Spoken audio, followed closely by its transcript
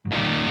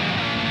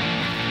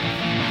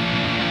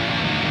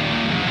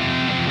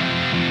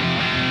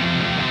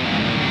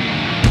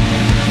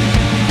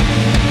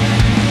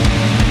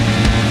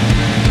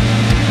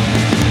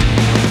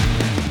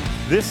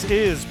This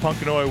is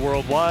Punkanoid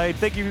Worldwide.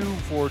 Thank you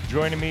for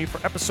joining me for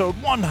episode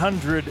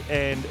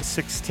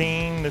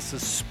 116. This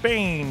is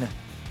Spain,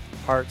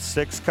 part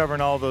 6,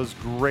 covering all those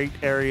great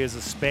areas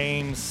of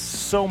Spain.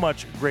 So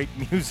much great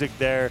music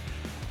there.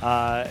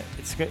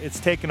 It's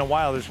taken a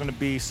while. There's going to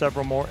be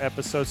several more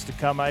episodes to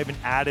come. I even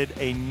added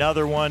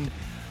another one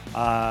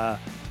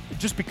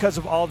just because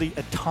of all the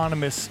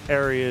autonomous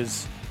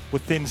areas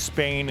within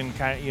Spain, and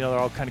kind of, they're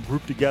all kind of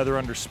grouped together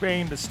under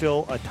Spain, but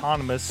still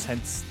autonomous,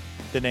 hence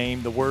the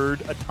name, the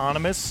word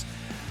autonomous.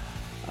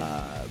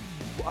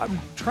 I'm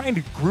trying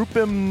to group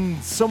them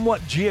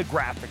somewhat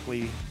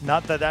geographically.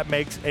 Not that that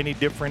makes any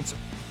difference,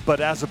 but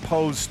as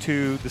opposed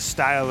to the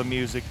style of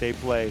music they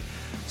play.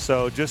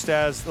 So just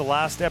as the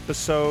last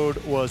episode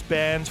was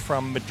bands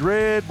from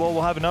Madrid, well,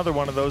 we'll have another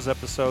one of those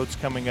episodes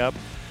coming up.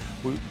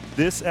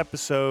 This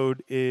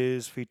episode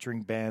is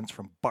featuring bands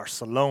from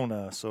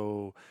Barcelona.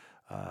 So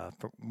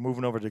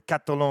moving over to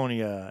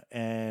Catalonia,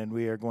 and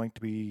we are going to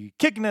be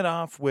kicking it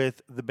off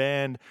with the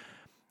band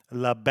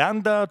La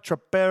Banda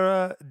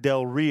Trapera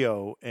del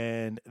Rio,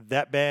 and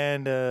that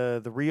band,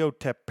 the Rio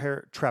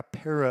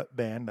Trapera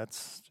band,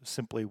 that's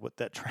simply what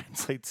that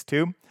translates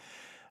to.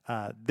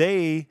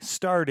 They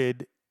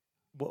started,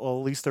 well,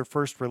 at least their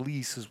first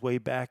release is way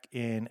back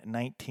in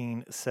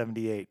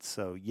 1978.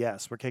 So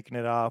yes, we're kicking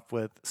it off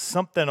with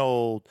something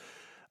old.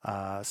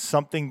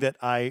 Something that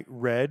I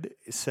read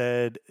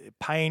said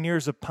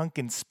pioneers of punk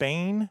in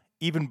Spain,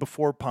 even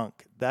before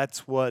punk.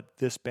 That's what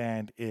this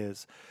band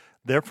is.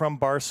 They're from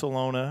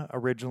Barcelona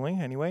originally,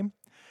 anyway.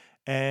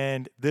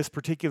 And this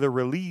particular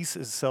release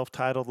is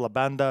self-titled La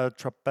Banda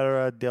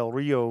Trapera del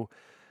Rio,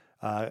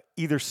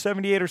 either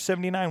 78 or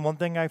 79. One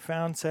thing I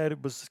found said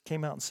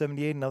came out in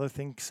 78. Another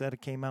thing said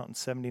it came out in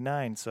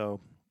 79. So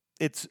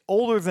it's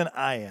older than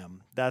I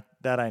am. That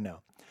I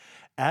know.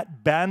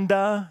 At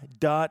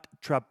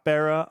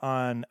banda.trapera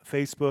on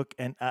Facebook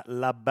and at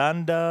La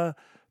Banda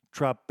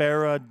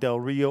Trapera del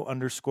Rio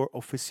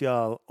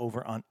 _oficial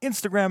over on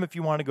Instagram if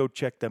you want to go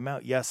check them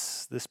out.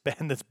 Yes, this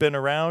band that's been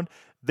around,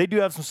 they do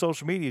have some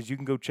social medias. You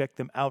can go check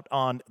them out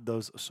on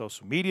those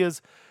social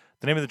medias.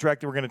 The name of the track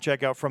that we're going to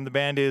check out from the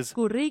band is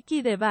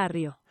Curriqui de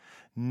Barrio.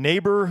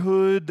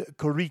 Neighborhood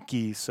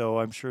Curriqui. So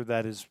I'm sure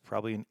that is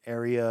probably an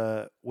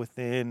area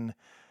within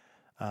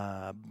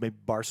maybe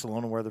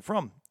Barcelona where they're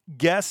from.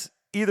 Guess.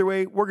 Either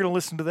way, we're going to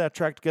listen to that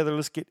track together.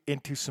 Let's get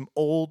into some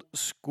old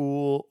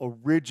school,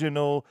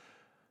 original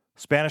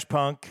Spanish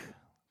punk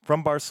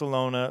from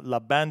Barcelona, La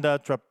Banda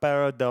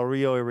Trapera del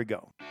Rio. Here we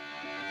go.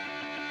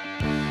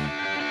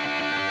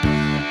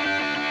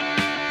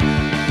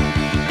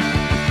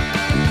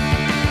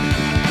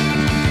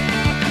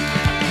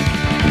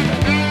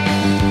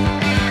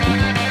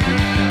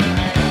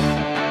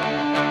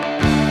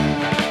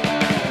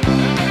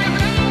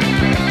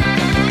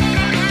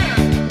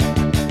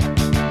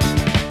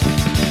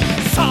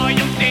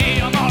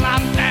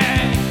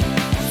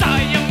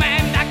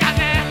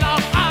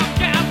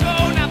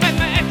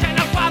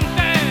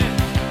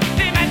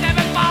 Dime,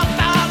 dime,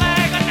 falta, le,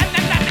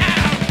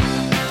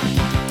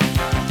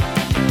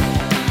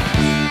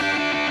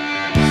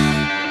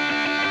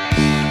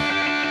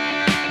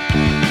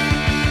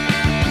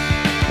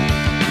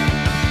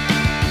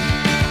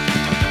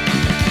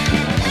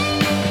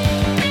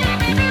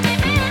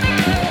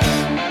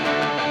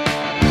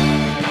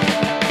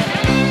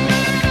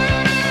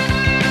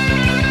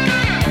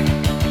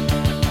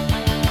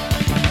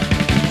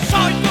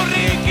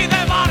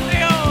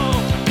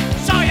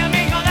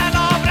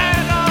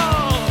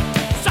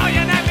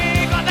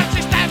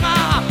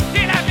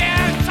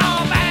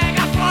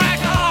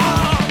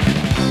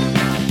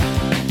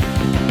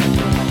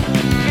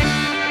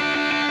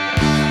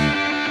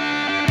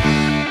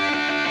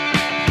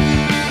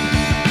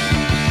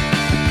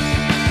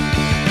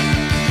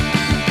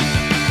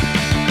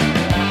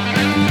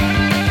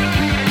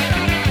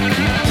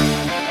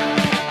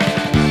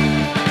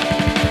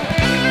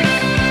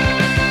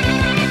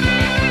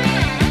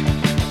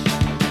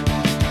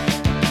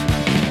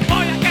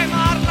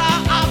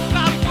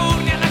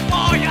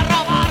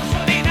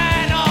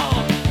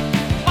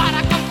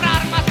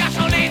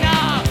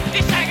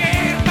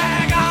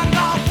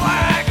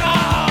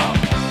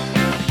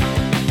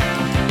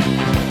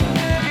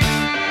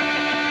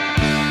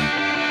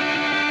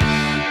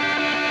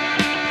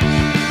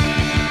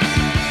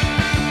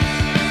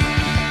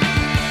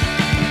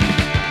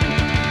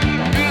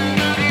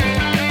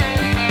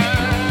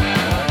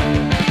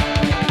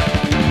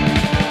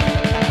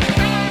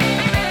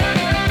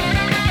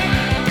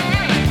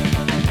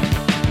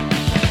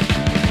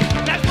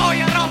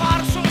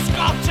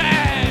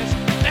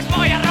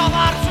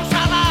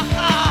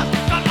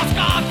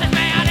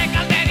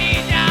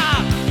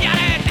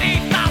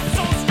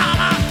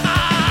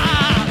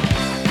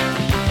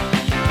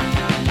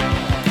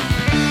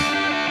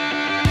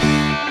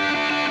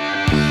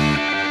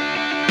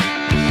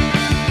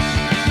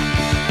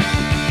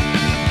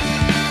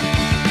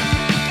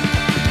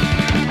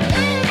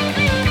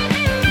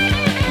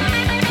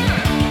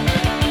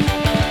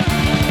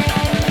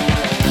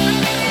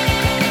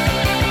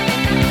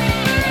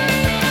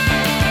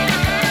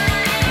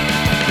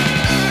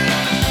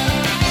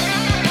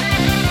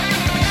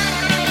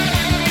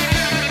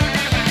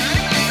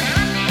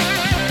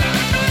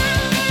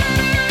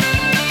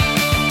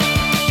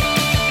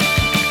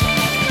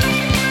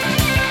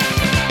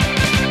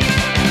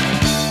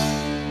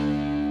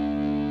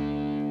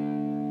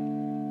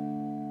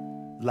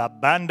 La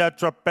Banda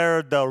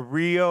Trapera del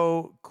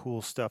Rio.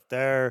 Cool stuff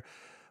there.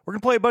 We're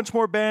going to play a bunch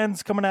more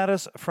bands coming at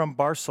us from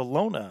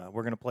Barcelona.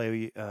 We're going to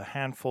play a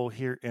handful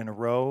here in a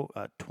row,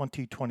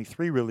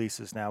 2023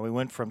 releases now. We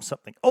went from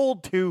something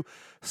old to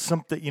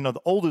something,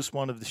 the oldest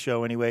one of the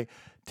show anyway,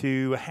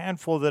 to a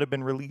handful that have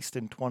been released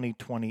in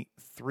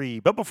 2023.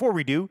 But before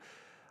we do,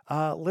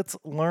 let's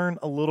learn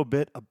a little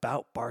bit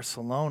about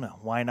Barcelona.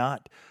 Why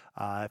not?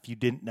 If you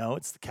didn't know,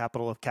 it's the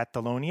capital of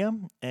Catalonia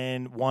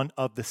and one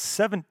of the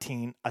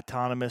 17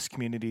 autonomous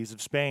communities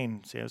of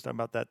Spain. See, I was talking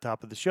about that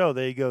top of the show.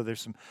 There you go. There's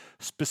some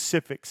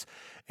specifics.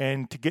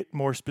 And to get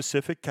more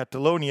specific,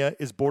 Catalonia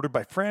is bordered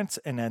by France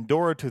and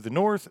Andorra to the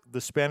north,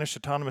 the Spanish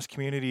autonomous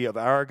community of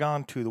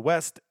Aragon to the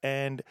west,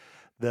 and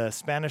the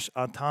Spanish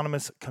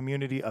autonomous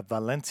community of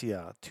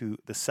Valencia to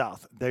the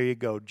south. There you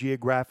go.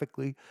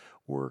 Geographically,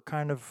 we're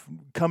kind of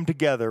come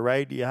together,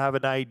 right? You have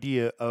an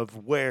idea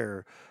of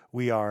where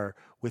we are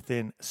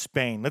within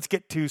Spain. Let's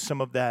get to some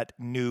of that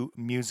new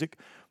music.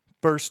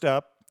 First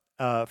up,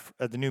 the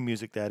new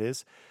music that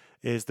is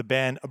the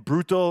band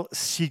Brutal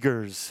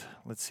Siegers.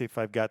 Let's see if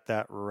I've got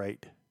that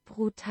right.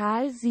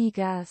 Brutal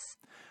Siegers.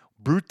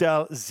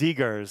 Brutal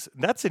Siegers.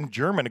 That's in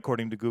German,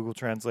 according to Google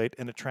Translate,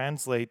 and it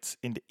translates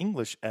into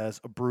English as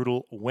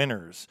Brutal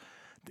Winners.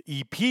 The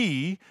EP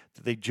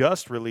that they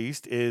just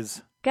released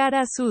is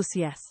Caras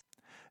Sucias.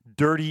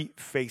 Dirty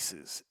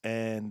Faces.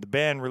 And the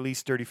band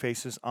released Dirty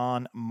Faces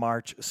on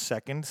March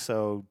 2nd,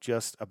 so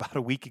just about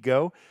a week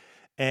ago.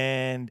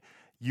 And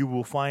you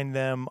will find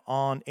them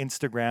on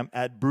Instagram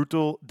at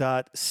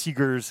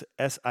brutal.siegers,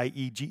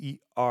 SIEGERS.oi,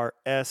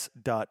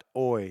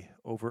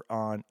 over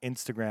on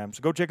Instagram.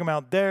 So go check them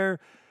out there.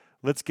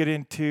 Let's get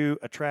into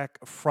a track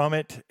from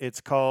it.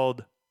 It's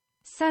called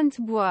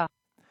Sainte-Bois.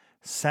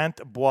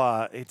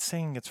 Sainte-Bois. It's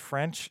saying it's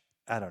French.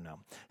 I don't know.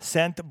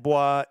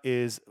 Sainte-Bois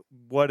is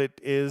what it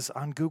is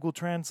on Google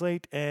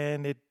Translate,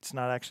 and it's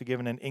not actually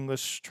given an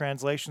English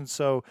translation,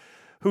 so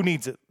who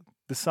needs it?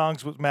 The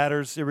song's what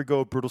matters. Here we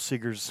go, Brutal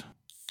Siegers.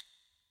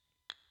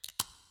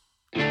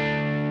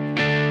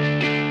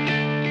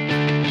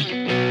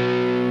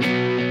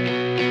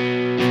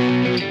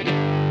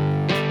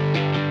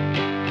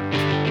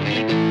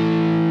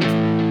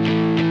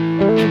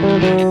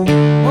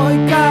 Voy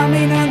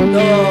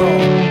caminando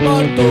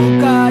por tu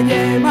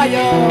calle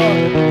mayor,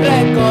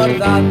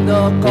 recordando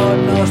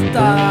con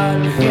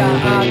nostalgia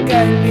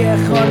aquel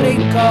viejo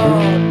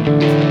rincón.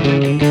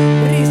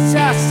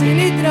 Risas y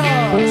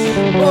litros,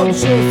 un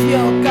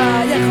sucio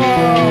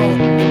callejón,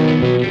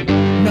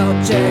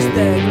 noches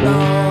de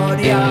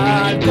gloria,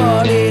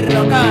 alcohol y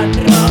rock and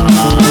roll.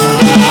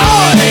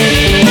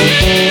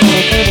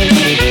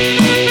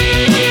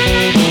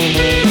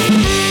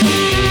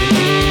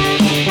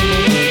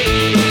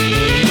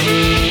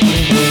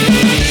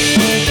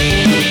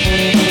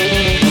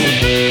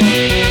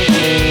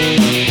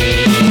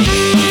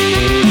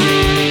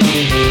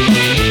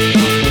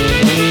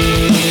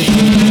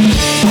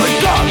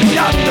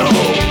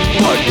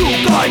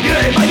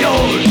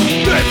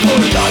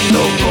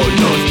 Recordando con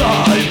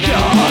nostalgia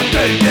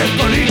aquel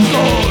viejo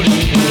rincón.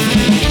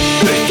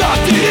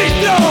 Risas y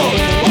litros,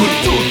 un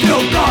sucio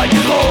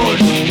callejón,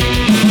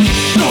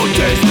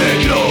 noches de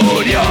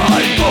gloria,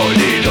 alcohol y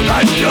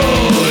rock and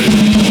roll.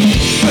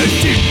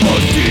 Es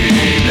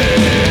imposible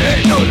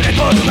no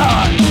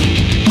recordar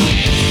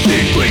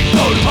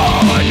circuito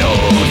urbano,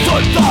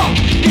 solta,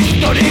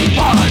 historic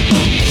band.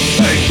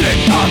 Entre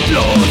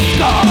tablos,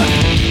 gas,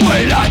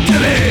 vuela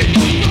HB.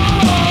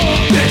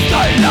 Está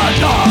en la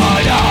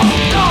cara,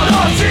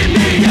 todos sin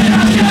Miguel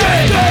Ángel.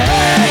 Desde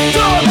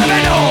hecho de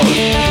menos,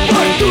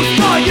 por tus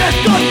calles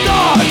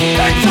cantar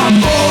el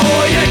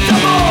Chamoy, el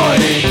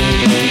Chamoy.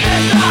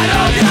 Es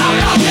raro de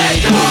hablar de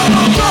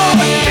todo con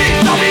mis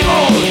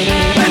amigos,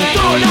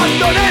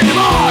 entonando en el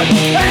mar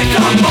el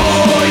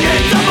Chamoy,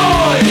 el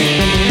Chamoy.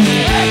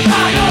 Es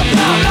raro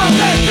de hablar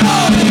de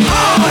todo.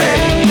 ¡Ay!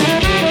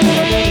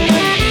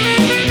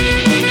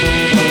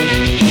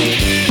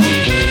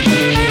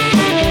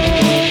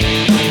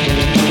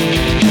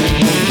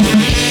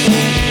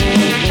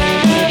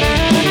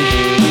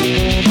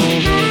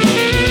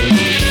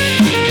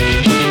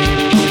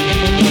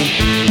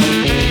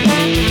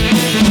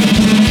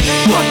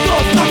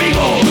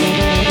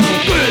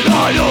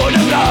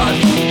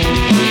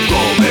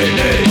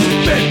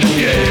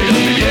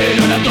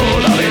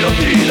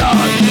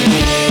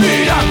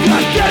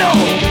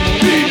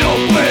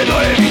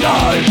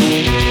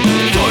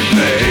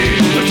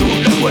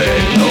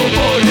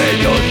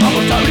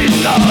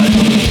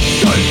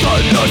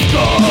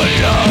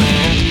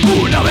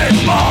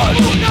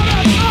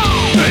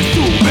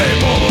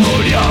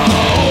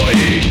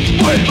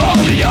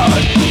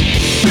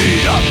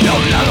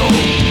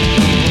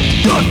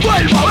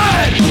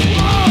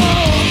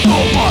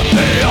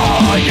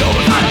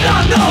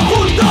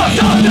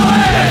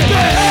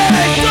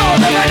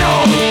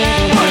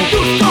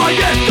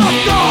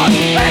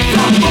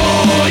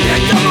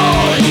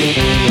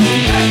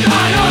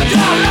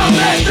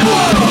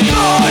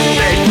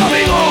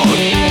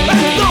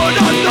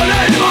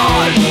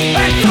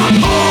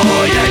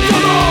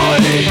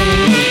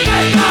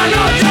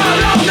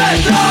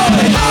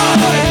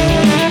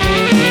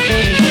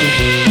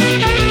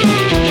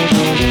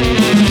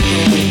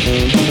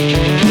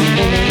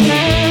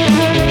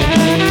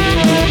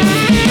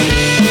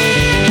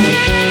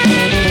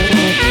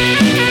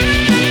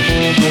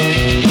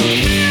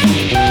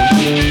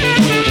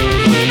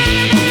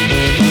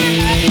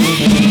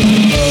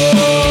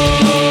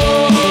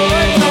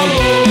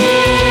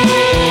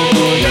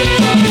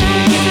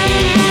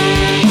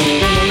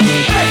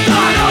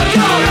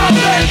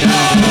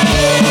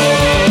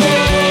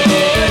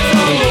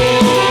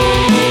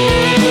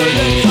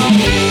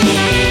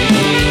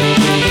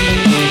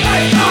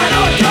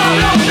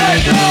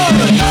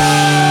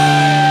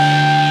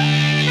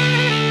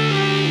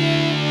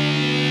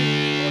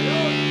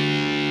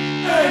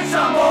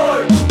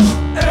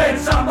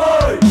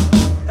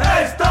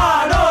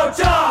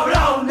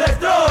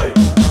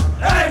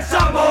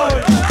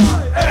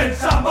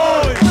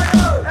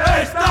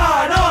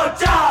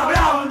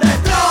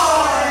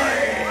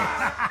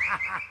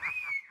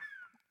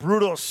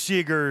 Brutal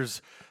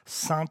Seegers,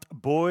 Sant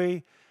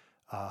Boy.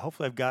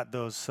 Hopefully I've got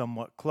those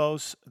somewhat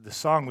close. The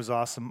song was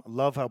awesome.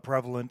 Love how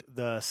prevalent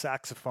the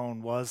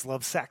saxophone was.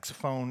 Love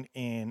saxophone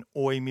in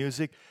Oi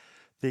music.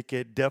 Think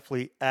it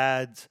definitely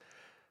adds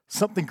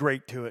something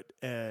great to it.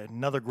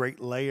 Another great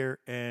layer,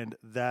 and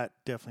that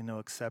definitely no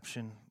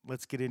exception.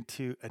 Let's get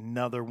into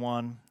another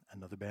one.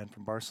 Another band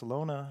from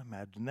Barcelona.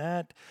 Imagine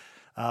that.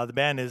 The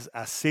band is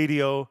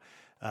Assedio.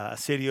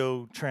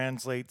 Assedio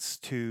translates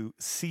to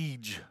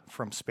siege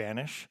from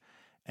Spanish.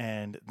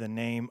 And the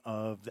name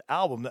of the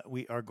album that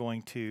we are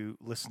going to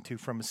listen to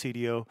from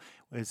Assedio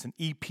is an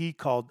EP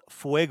called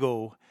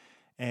Fuego.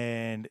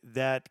 And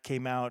that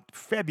came out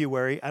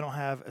February. I don't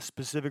have a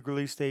specific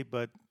release date,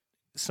 but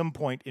some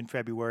point in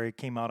February. It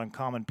came out on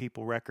Common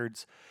People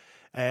Records.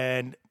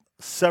 And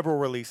several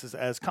releases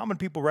as Common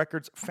People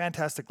Records,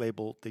 fantastic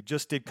label. They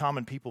just did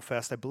Common People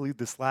Fest, I believe,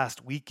 this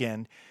last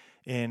weekend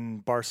in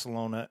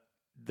Barcelona.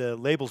 The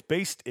label's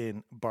based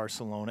in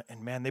Barcelona,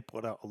 and man, they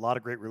put out a lot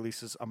of great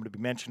releases. I'm going to be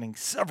mentioning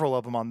several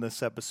of them on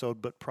this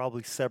episode, but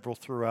probably several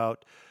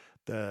throughout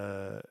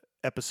the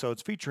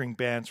episodes featuring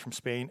bands from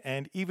Spain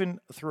and even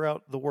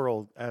throughout the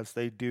world, as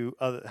they do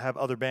have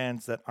other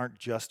bands that aren't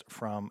just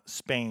from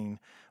Spain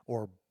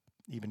or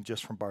even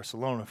just from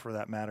Barcelona, for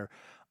that matter,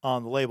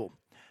 on the label.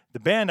 The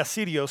band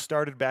Assedio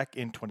started back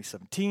in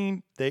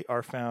 2017. They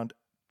are found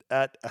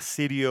at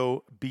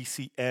Assedio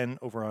BCN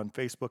over on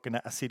Facebook and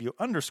at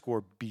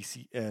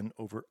Assedio_BCN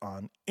over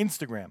on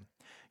Instagram.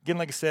 Again,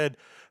 like I said,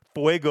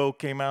 Fuego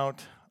came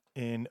out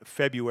in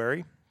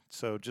February,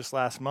 so just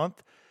last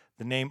month.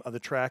 The name of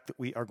the track that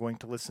we are going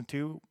to listen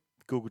to,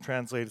 Google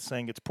Translate is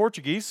saying it's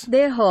Portuguese.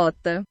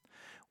 Derrota.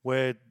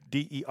 With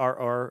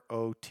Derrota,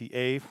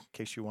 in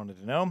case you wanted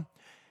to know.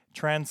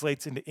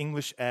 Translates into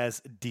English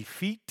as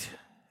defeat.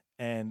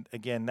 And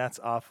again, that's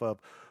off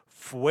of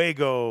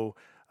Fuego.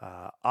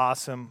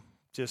 Awesome.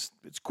 Just,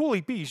 it's a cool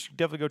EP. You should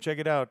definitely go check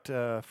it out.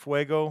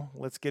 Fuego.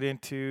 Let's get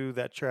into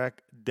that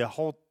track.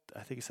 Derrota.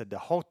 I think it said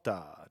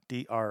Derrota.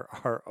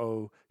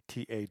 Drrota.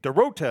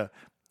 Derrota.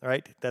 All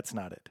right. That's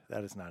not it.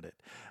 That is not it.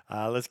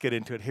 Let's get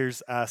into it.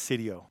 Here's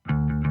Assedio.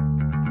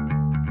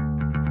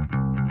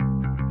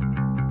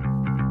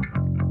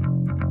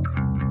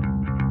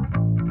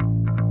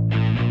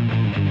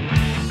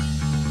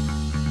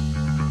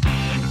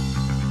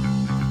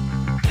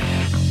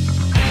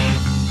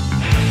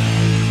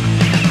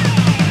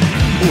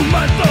 Un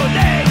manto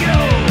negro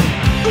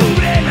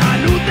cubre la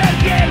luz del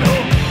cielo.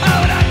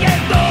 Ahora que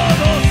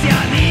todos se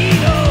han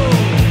ido,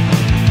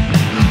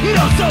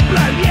 no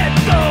sopla el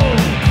viento.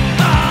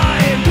 Ha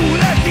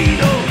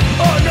endurecido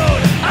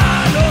honor a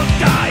los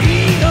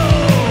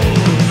caídos.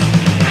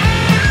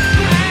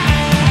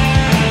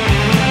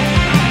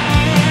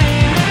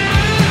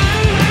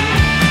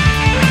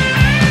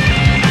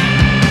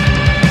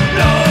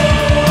 No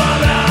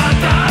habrá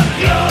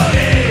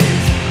canciones.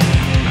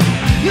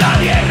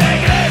 Nadie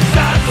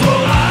regresa a su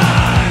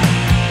hogar.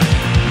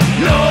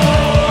 No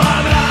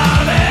habrá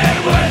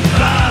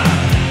vergüenza.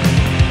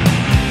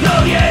 No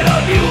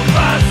dieron ni un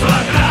paso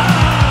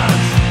atrás.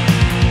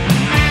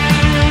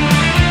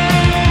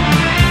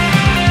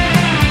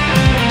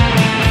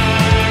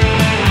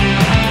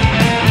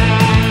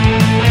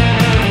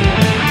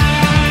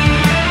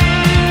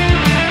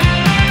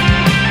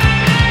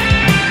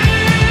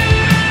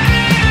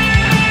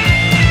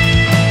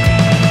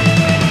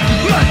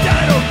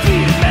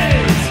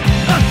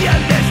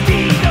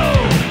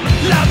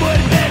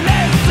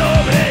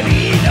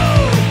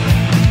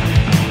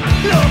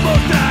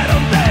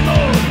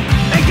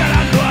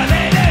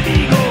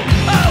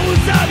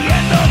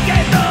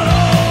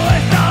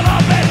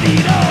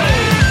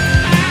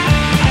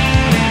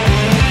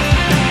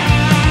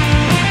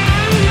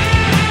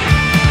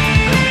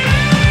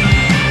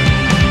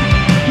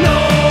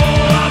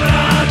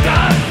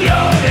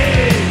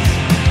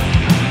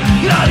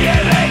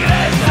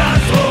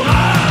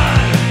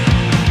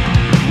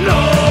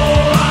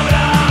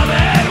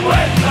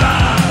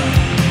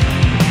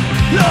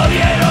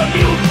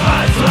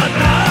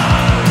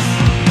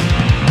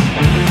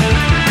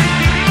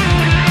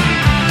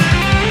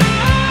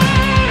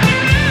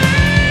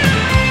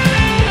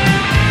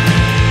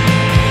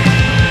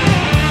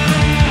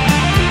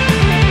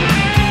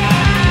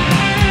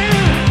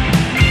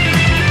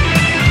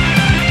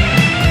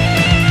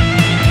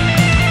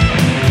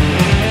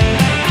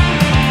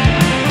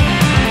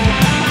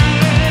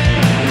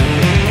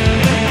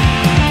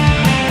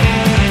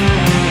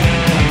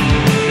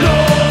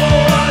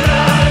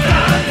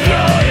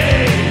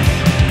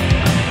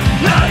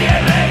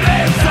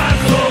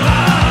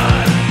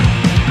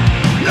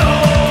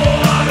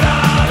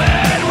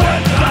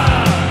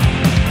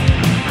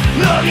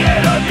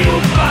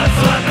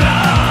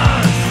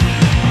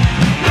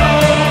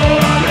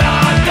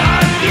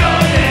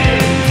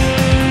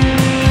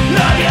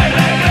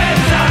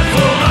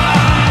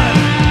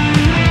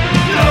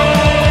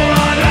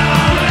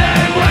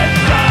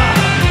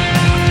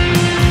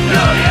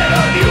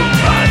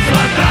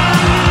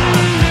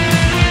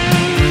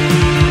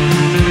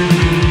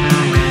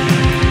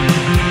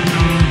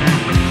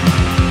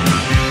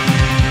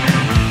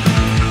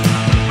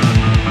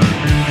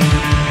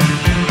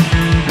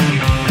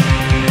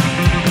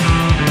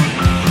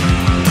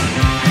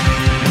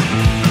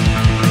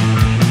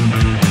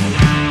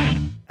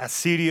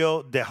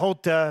 Presidio de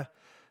Jota.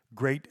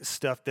 Great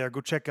stuff there.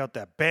 Go check out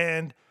that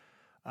band.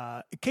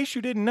 In case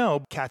you didn't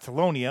know,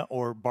 Catalonia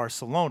or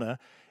Barcelona,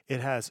 it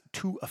has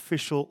two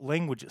official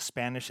languages,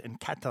 Spanish and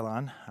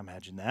Catalan.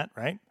 Imagine that,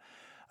 right?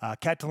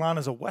 Catalan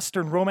is a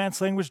Western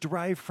Romance language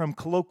derived from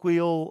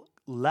colloquial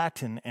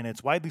Latin, and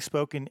it's widely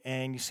spoken,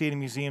 and you see it in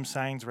museums,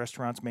 signs,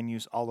 restaurants,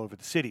 menus all over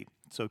the city.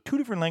 So two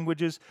different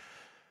languages,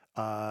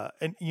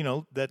 and,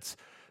 that's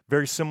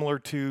very similar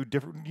to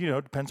different,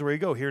 depends on where you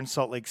go. Here in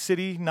Salt Lake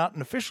City, not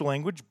an official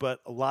language, but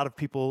a lot of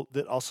people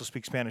that also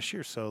speak Spanish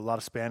here. So a lot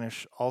of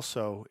Spanish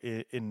also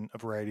in a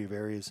variety of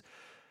areas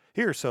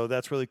here. So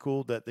that's really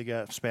cool that they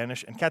got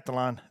Spanish and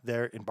Catalan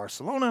there in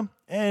Barcelona.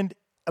 And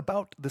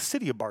about the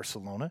city of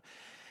Barcelona,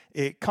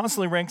 it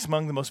constantly ranks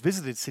among the most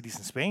visited cities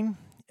in Spain.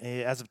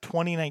 As of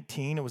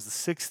 2019, it was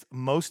the 6th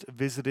most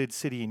visited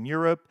city in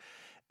Europe,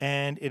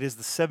 and it is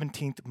the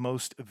 17th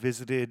most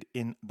visited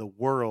in the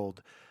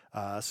world.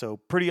 So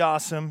pretty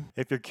awesome.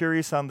 If you're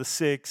curious on the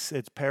 6,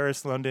 it's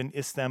Paris, London,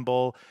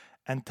 Istanbul,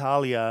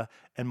 Antalya,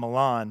 and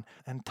Milan.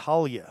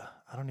 Antalya,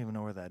 I don't even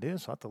know where that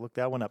is. I'll have to look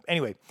that one up.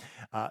 Anyway,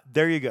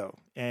 there you go.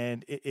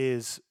 And it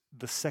is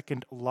the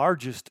second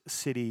largest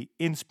city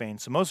in Spain.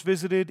 So most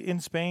visited in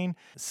Spain,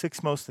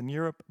 6th most in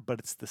Europe, but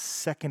it's the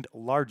second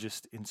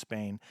largest in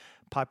Spain.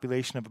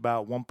 Population of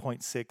about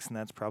 1.6, and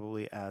that's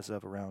probably as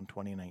of around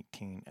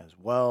 2019 as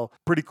well.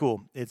 Pretty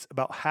cool. It's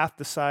about half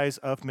the size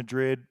of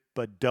Madrid,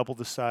 but double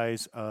the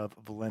size of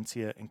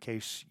Valencia, in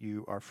case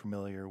you are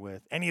familiar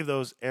with any of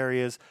those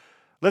areas.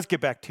 Let's get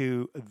back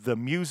to the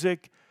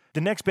music. The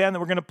next band that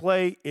we're going to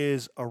play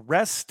is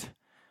Arrest.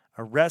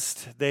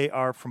 Arrest, they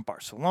are from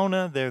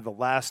Barcelona. They're the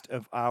last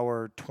of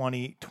our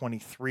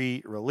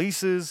 2023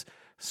 releases.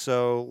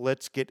 So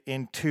let's get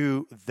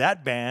into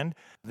that band.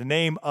 The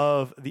name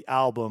of the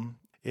album,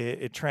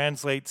 it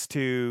translates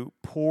to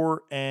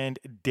Poor and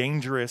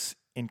Dangerous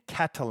in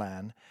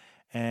Catalan.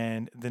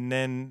 And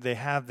then they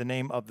have the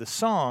name of the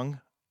song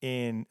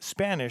in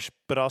Spanish,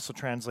 but also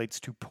translates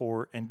to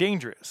Poor and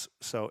Dangerous.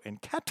 So in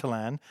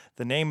Catalan,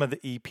 the name of the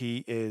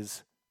EP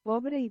is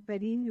Pobre y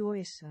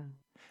Peligrosa.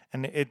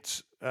 And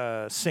it's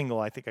a single.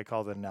 I think I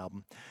called it an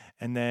album.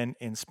 And then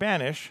in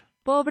Spanish,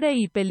 Pobre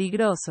y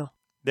Peligroso.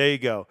 There you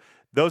go.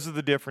 Those are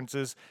the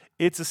differences.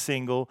 It's a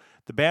single.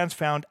 The band's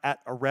found at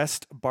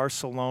Arrest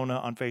Barcelona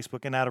on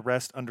Facebook and at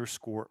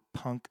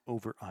Arrest_punk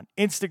over on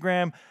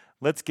Instagram.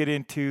 Let's get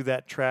into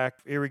that track.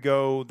 Here we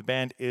go. The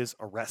band is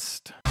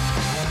Arrest.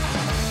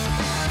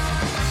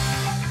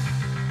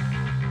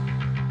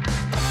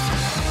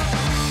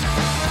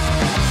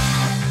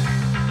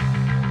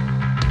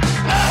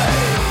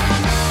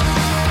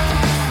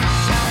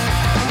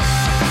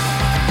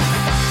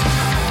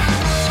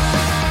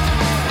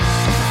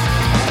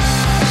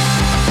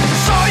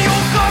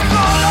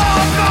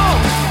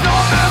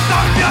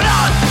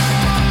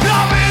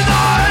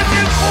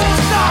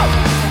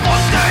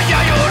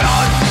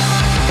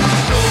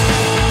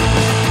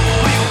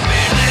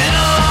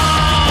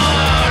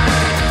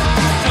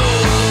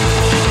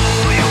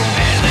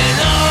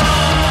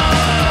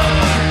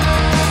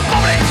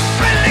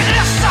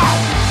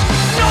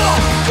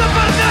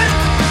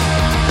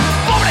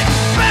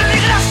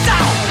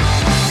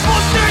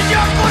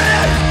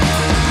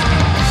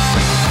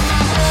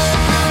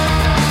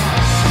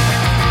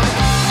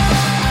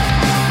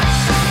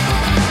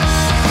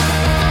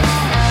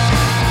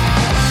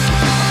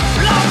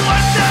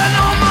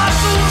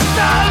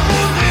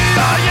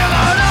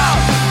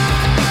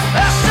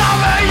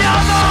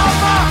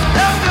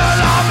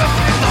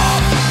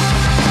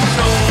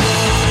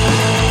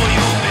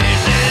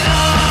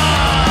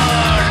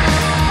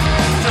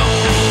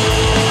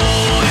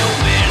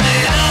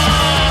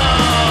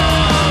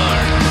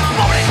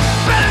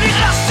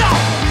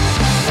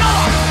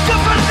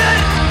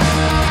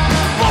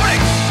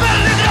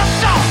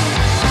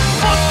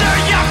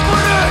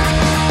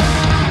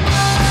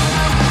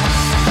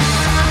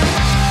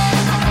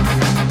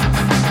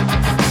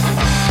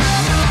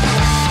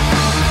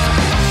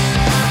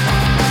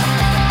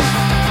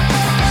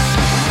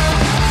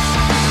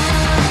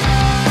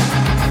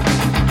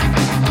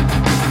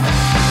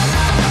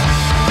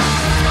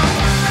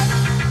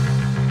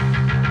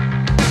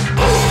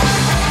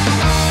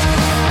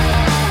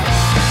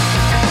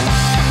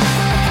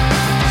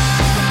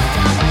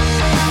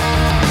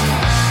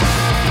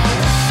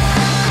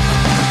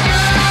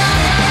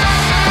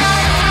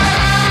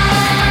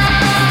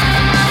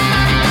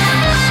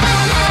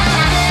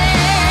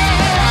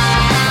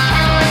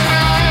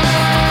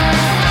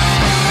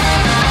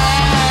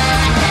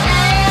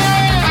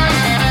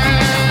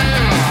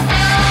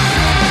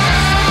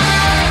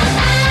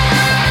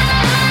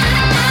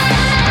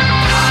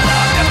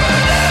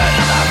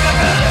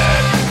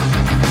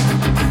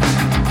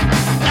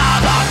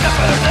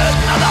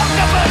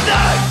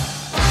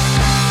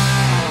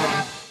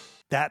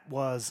 That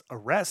was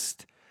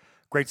Arrest.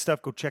 Great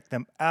stuff. Go check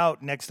them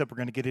out. Next up, we're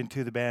going to get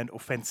into the band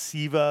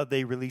Ofensiva.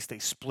 They released a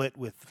split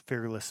with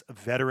Fearless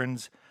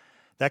Veterans.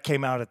 That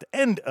came out at the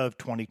end of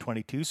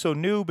 2022, so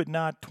new, but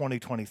not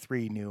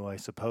 2023 new, I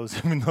suppose,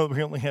 even though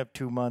we only have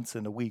 2 months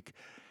and a week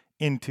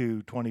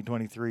into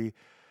 2023.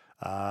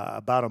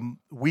 About a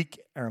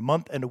week or a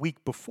month and a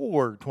week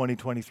before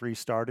 2023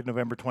 started,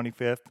 November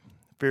 25th,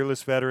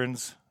 Fearless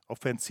Veterans,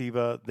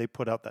 Ofensiva, they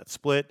put out that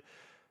split.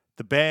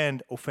 The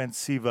band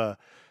Ofensiva,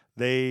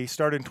 they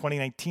started in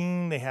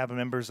 2019. They have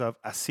members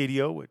of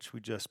Asidio, which we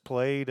just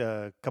played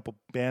a couple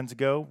bands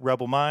ago,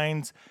 Rebel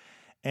Minds,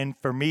 and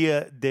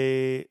Familia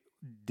de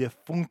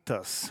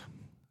Defuntas.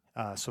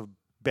 So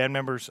band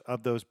members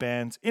of those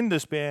bands in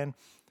this band.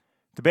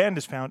 The band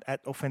is found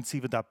at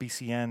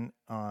ofensiva.bcn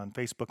on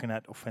Facebook and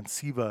at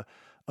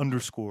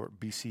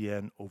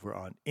ofensiva_BCN over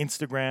on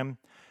Instagram.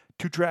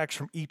 2 tracks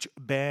from each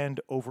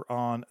band over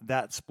on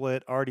that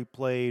split. Already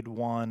played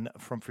one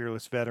from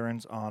Fearless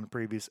Veterans on a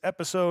previous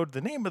episode. The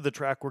name of the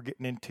track we're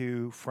getting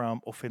into from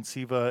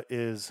Ofensiva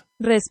is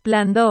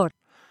Resplandor,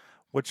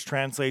 which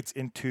translates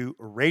into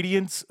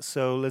radiance.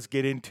 So let's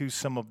get into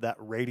some of that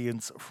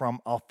radiance from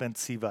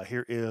Ofensiva.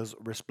 Here is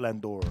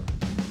Resplandor.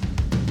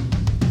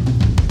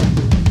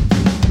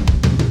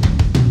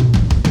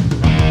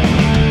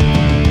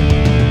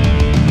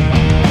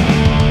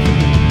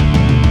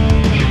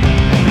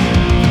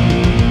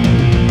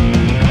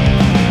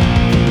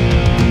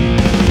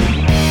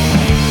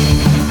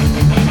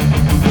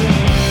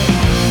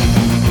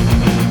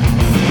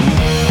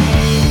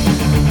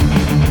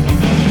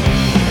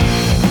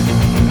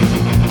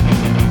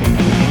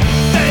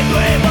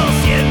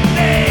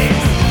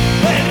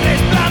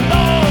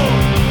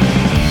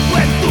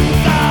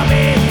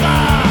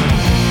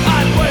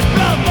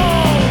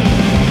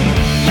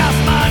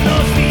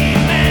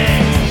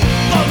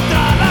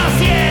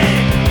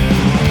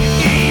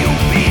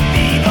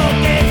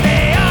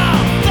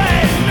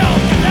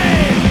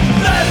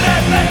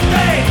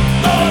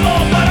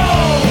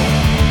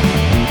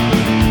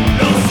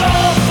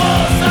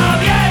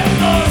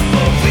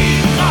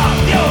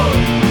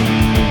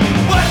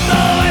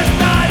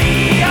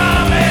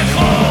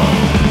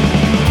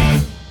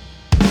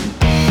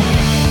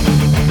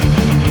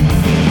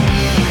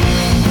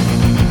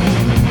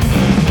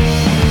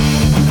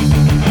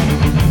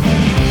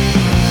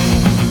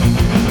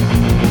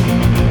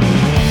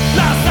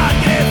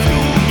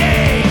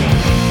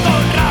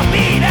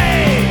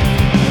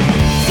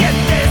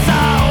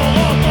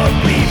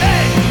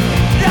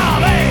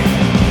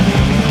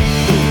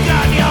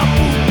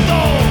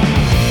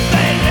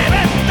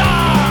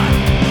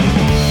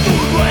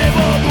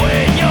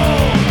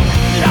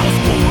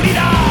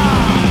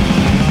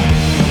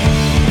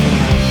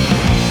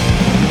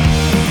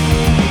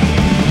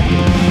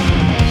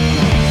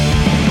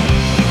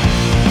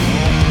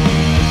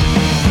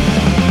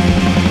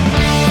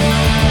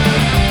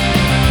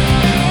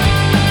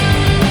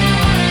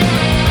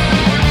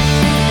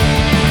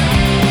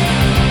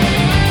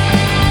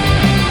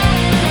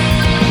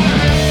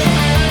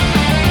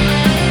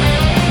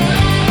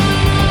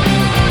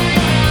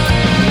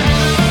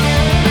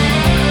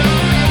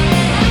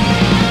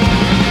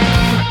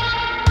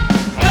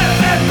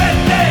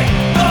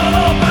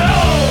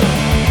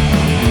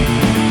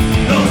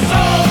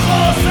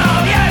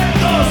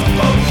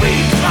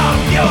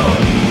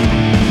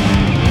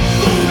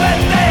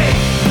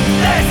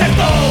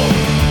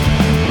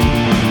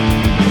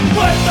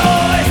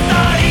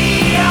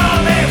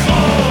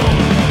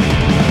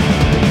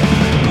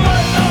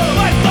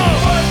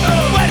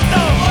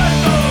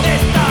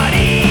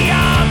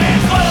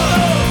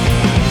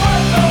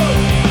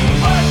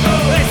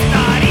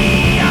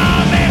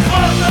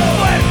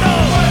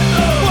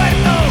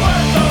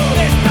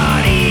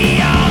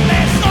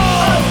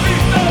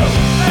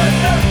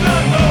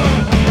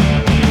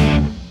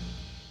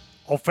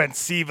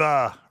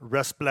 Ofensiva,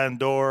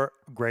 Resplandor,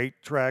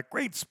 great track,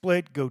 great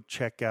split. Go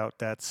check out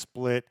that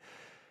split.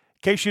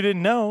 In case you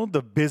didn't know,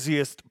 the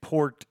busiest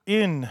port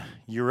in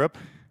Europe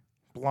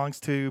belongs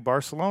to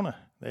Barcelona.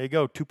 There you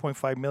go.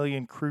 2.5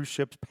 million cruise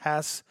ships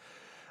pass.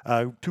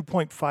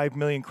 2.5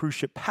 million cruise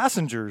ship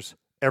passengers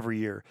every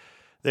year.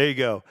 There you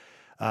go.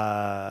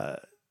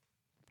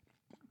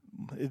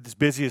 Its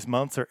busiest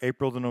months are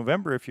April to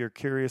November if you're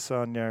curious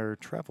on your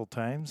travel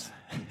times.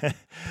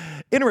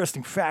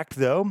 Interesting fact,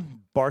 though,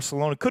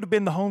 Barcelona could have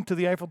been the home to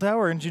the Eiffel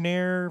Tower.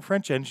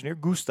 French engineer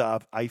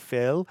Gustave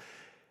Eiffel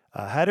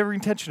had every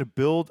intention to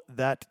build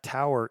that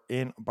tower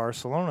in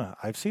Barcelona.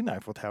 I've seen the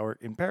Eiffel Tower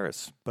in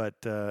Paris,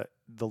 but the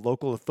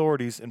local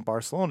authorities in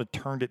Barcelona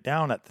turned it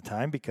down at the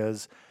time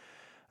because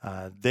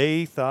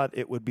they thought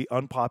it would be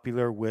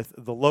unpopular with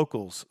the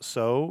locals.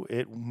 So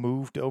it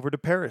moved over to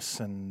Paris,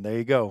 and there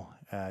you go.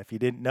 If you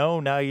didn't know,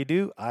 now you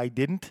do. I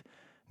didn't.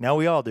 Now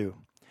we all do.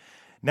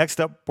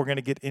 Next up, we're going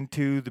to get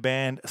into the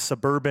band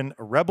Suburban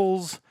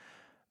Rebels.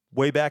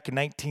 Way back in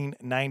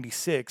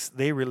 1996,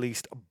 they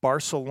released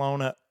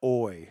Barcelona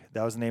Oi.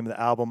 That was the name of the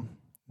album.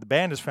 The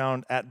band is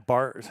found at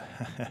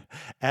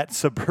at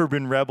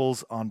Suburban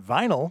Rebels on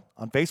vinyl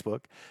on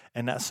Facebook,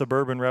 and at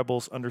Suburban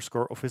Rebels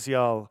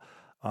 _official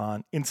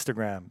on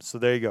Instagram. So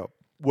there you go.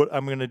 What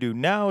I'm going to do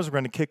now is we're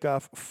going to kick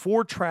off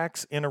 4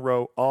 tracks in a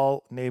row,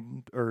 all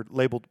named or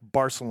labeled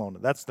Barcelona.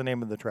 That's the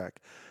name of the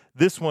track.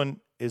 This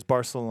one is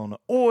Barcelona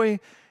Oi.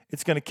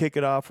 It's going to kick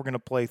it off. We're going to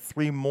play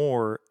 3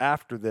 more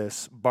after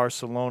this,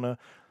 Barcelona,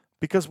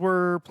 because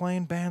we're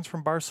playing bands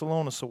from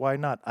Barcelona, so why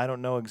not? I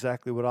don't know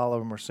exactly what all of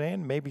them are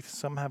saying. Maybe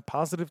some have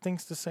positive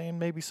things to say and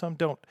maybe some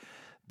don't.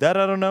 That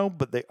I don't know,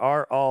 but they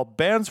are all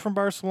bands from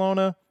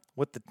Barcelona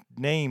with the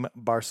name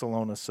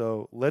Barcelona.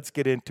 So let's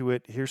get into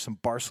it. Here's some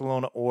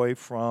Barcelona Oi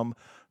from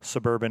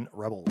Suburban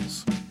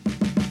Rebels.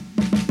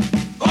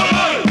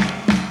 Oi!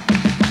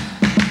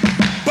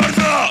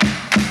 Barça!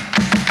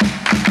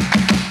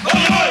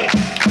 Oi!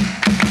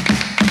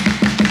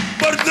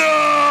 Barça!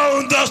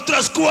 1, 2,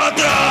 3, 4!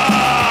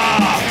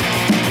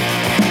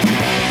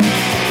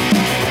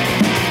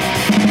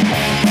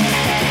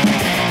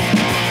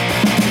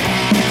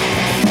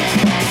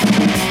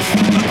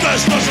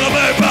 Aquesta és la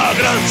meva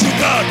gran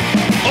ciutat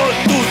on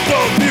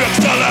tothom viu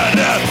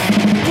accelerat.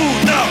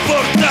 Una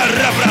forta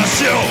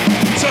repressió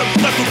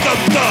sempre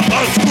tocant-te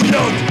els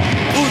collons.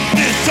 Un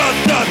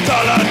dissabte de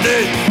la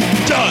nit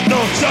ja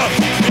no saps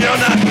ni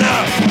on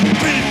anar.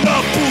 Fill de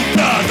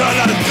puta de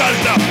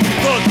l'alcalde,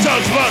 tots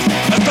els bars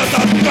estan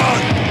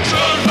tancant.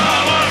 Això és la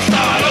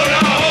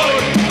Barcelona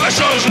oi!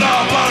 Això és la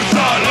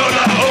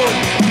Barcelona oi!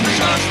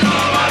 Això és la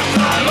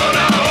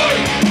Barcelona oi!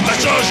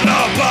 Això és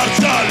la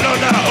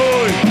Barcelona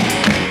oi!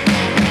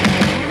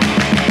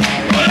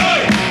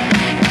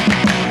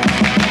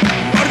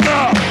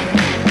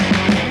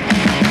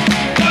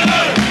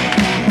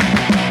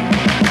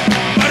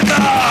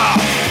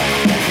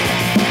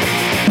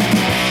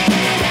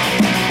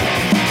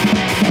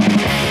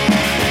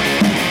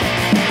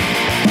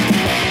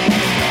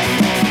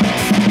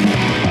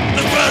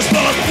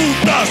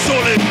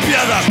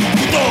 Olimpiades,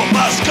 tothom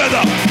es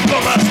queda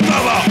com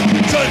estava,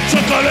 sense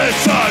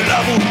calés a la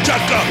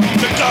butxaca,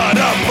 que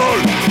encara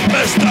molt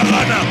més de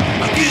gana.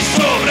 Aquí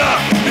sobra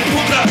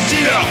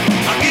hipocresia,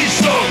 aquí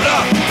sobra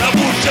la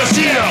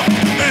burgesia,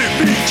 i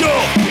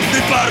millor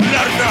ni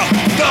parlar-ne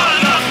de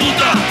la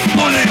puta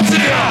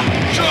policia.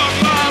 Això és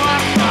la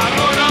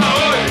Barcelona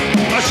oi!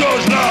 Això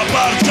és la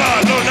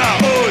Barcelona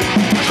oi!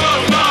 Això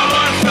és la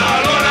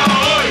Barcelona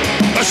oi!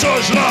 Això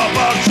és la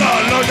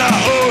Barcelona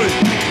oi!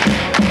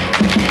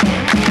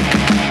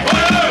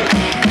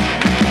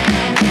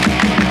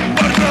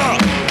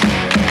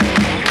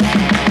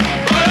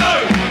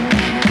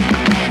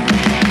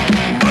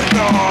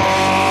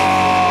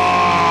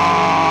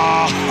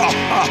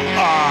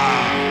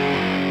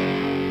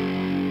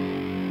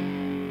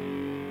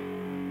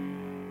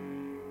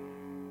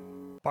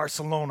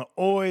 Barcelona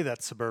Oi,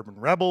 that's Suburban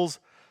Rebels.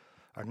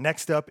 Our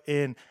next up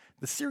in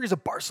the series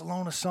of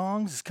Barcelona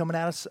songs is coming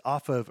at us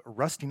off of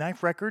Rusty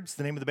Knife Records.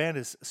 The name of the band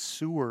is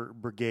Sewer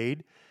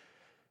Brigade.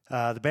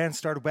 The band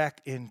started back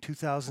in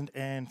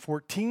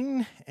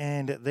 2014,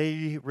 and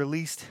they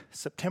released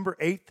September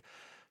 8th,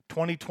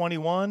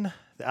 2021.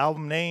 The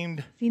album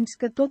named Fins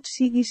que tot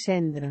sigui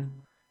cendra.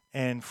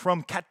 And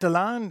from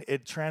Catalan,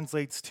 it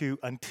translates to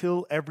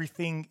Until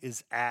Everything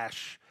is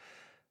Ash.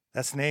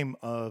 That's the name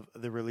of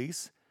the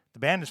release. The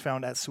band is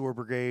found at Sewer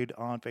Brigade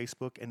on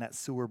Facebook and at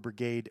Sewer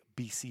Brigade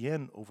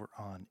BCN over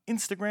on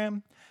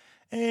Instagram.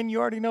 And you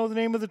already know the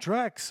name of the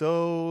track,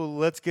 so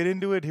let's get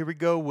into it. Here we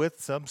go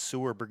with some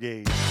Sewer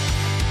Brigade.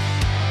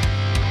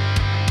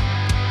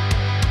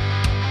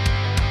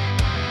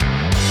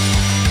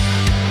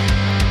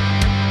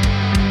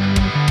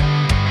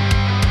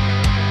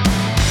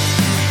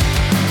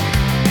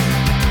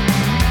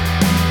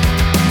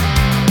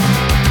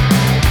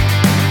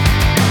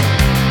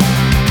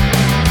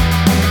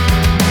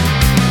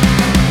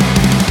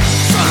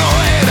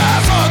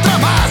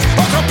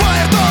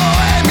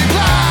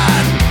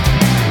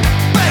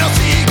 Pero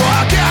sigo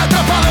aquí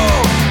atrapado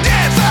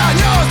 10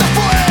 años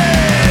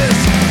después.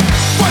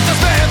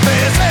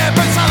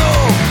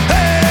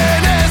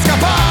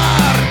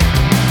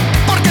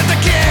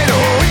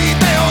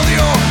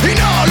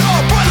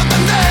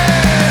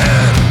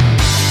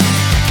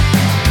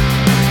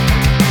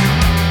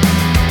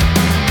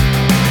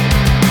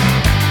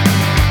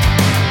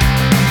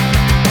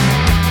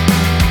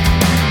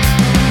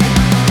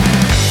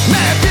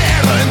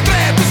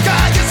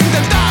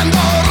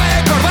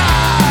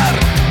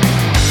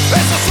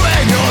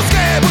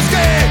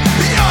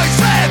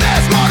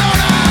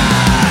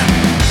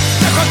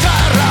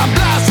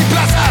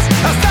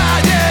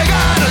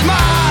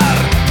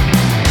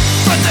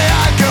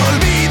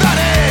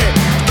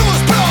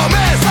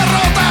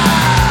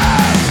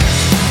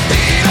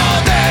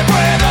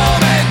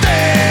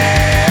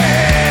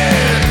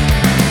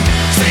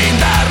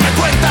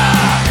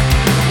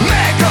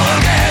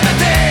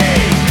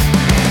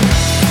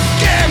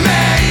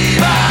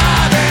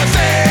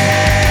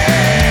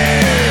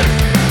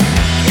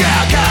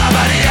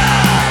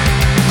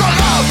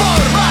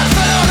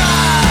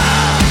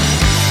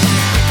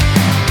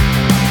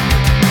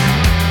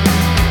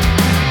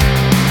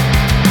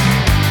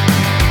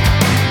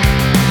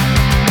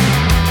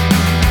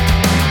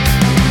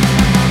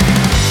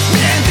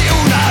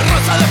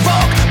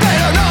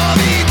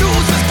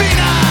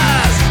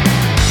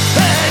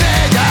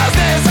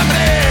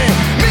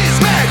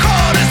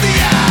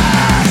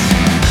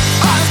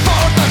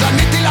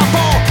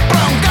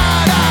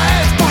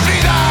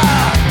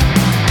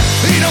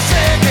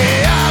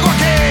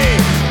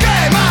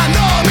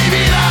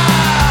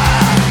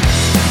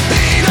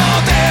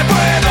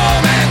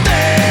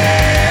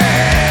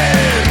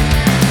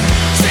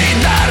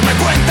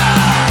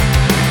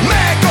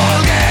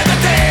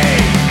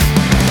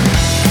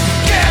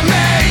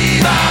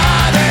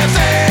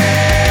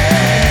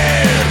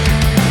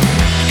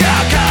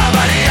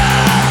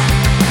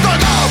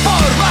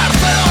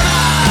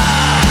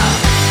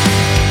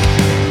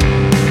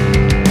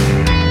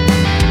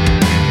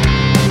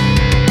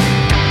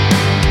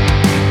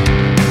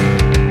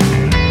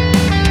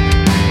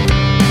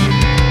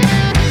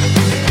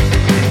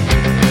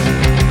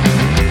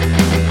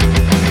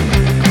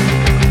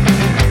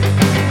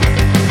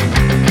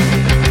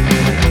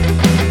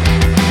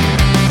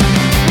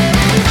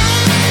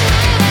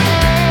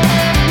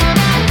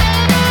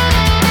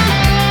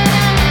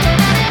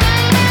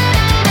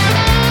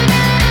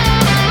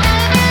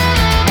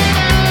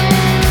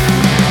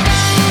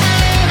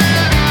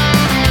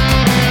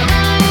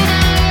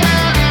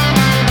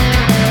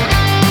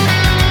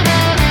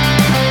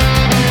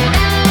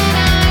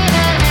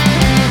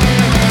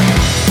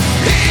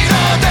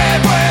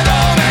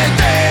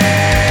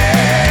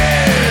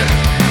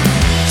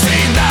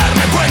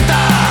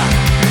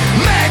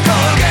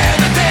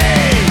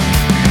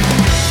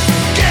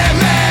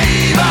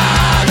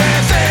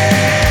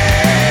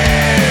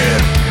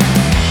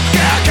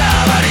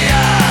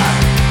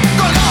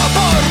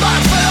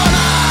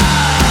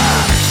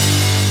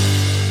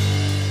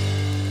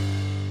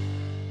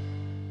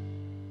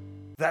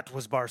 That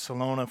was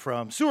Barcelona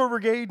from Sewer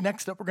Brigade.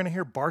 Next up, we're going to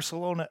hear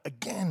Barcelona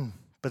again,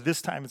 but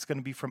this time it's going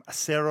to be from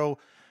Acero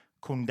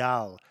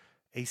Condal,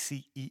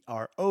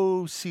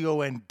 Acerocondal.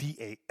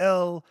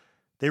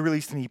 They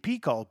released an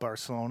EP called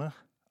Barcelona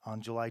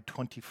on July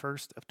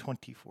 21st of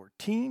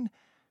 2014.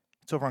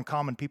 It's over on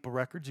Common People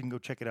Records. You can go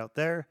check it out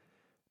there.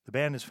 The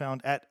band is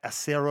found at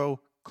Acero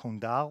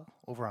Condal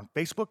over on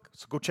Facebook,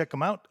 so go check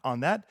them out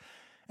on that.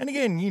 And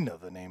again, you know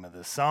the name of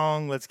the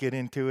song. Let's get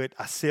into it.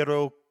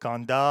 Acero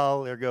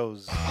Condal. There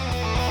goes.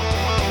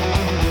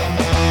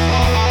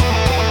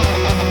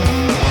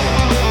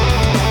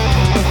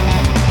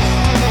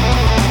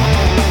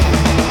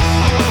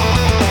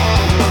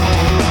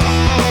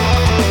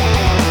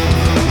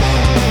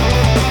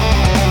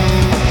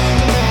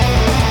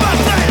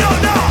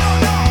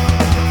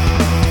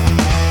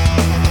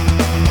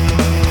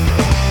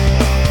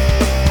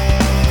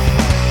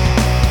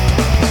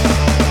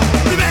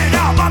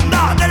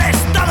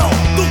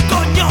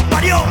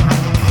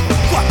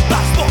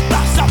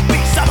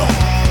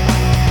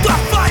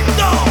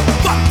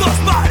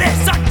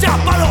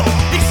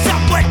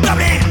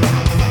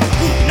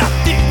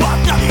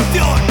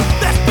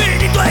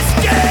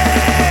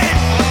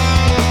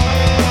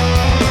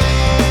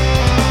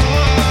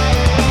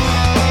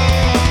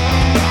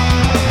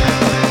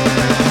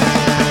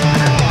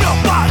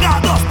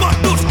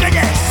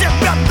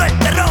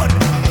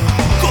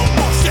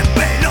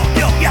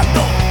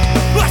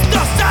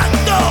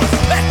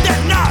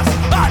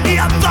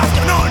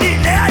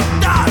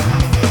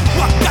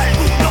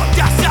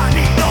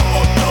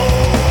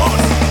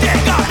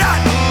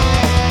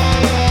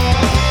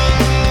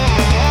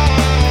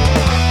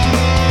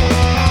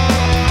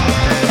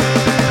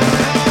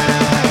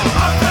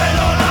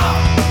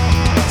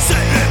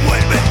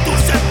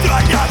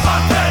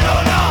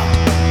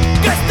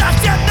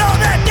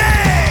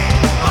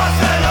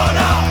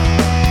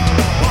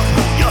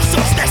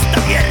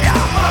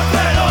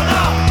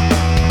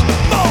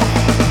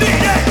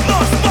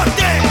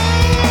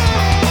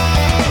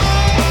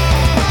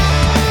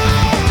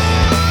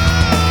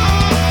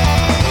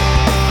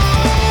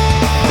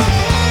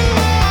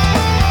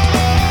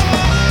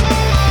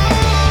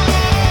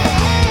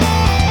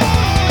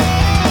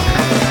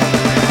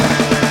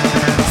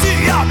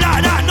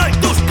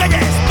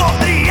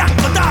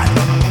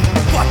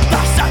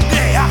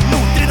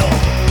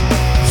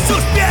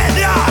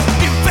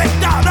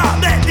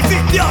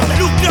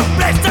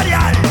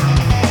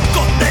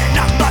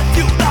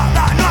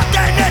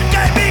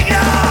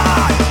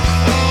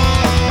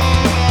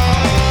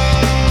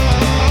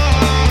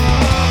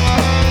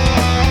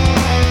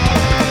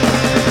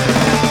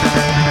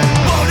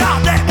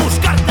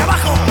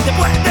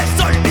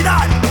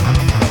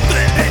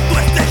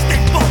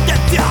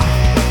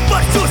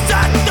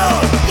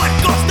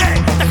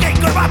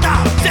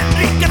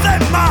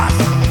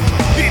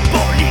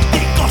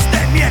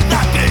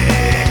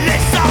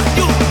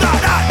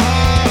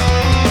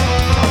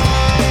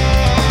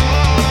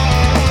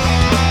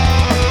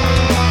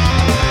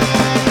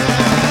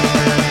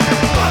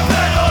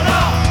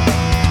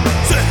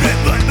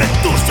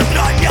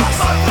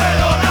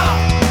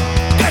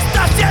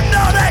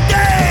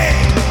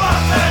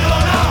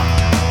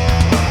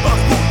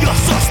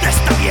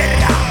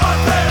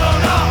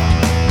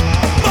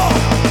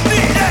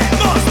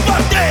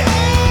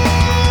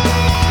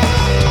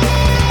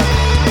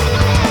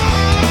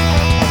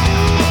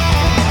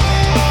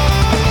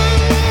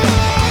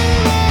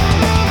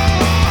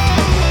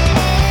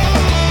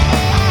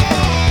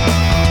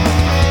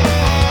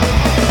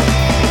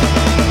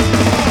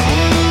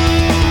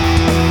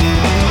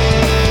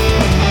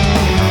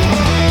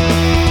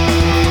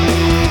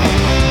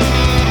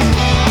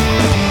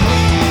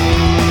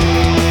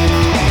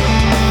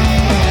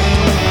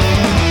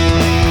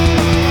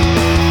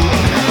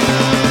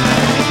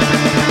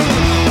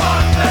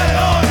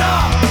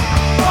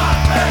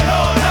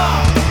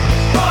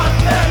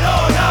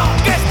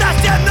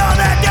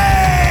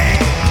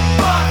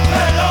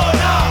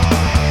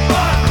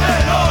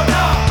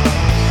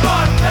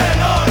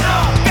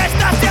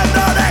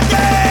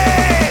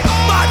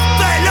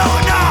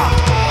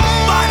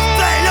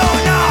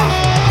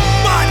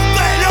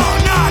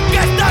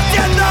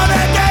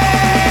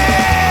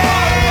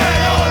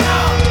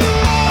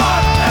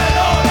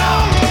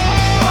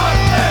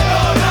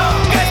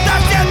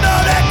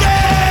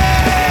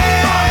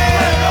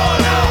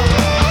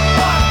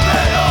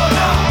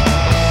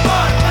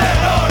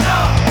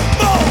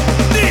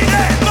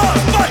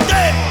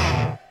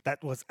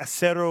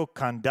 Acero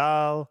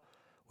Condal.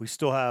 We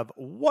still have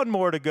one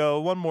more to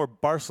go, one more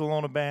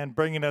Barcelona band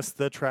bringing us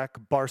the track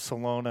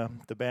Barcelona.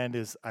 The band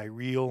is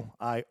Irreal,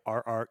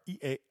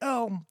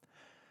 Irreal.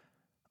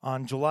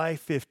 On July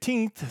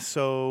 15th,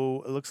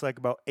 so it looks like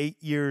about 8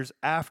 years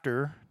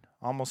after,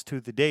 almost to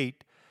the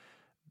date,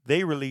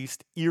 they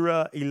released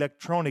Era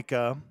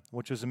Electronica,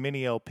 which was a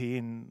mini LP,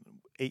 and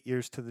 8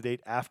 years to the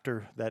date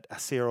after that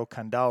Acero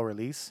Condal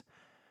release.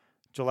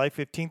 July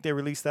 15th, they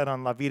released that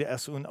on La Vida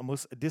es un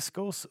Mus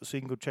Discos, so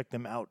you can go check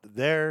them out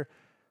there.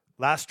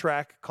 Last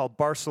track called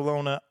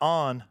Barcelona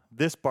on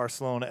this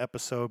Barcelona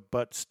episode,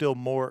 but still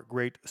more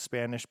great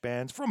Spanish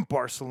bands from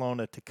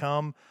Barcelona to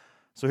come.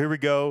 So here we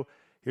go.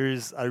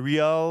 Here's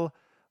Ariel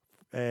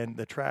and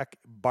the track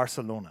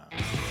Barcelona.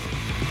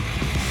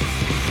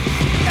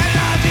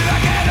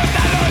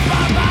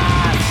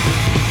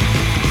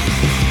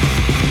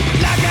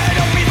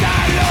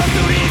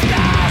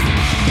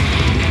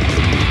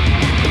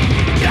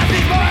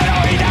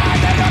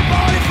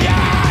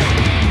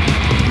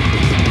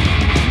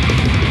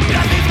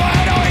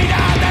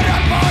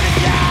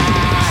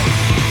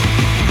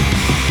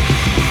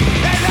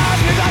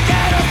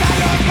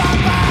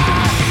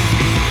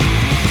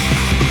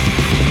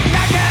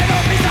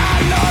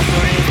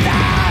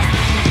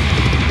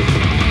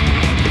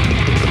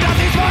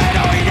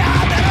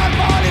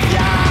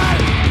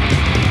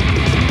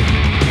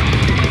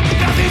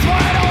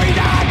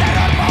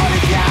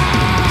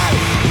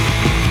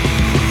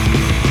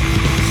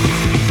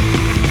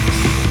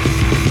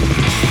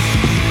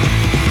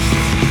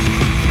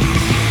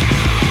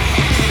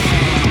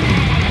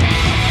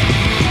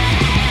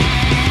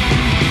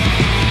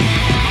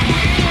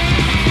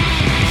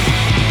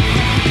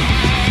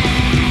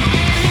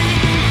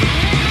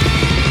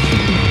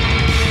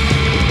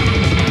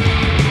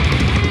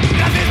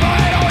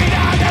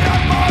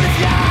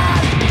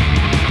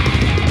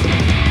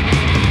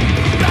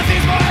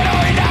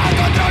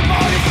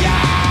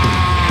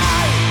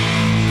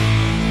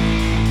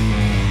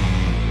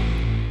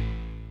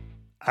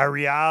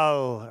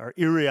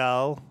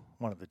 Irial,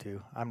 one of the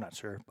two. I'm not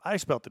sure. I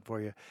spelt it for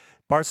you.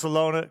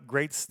 Barcelona,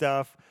 great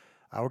stuff.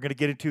 We're going to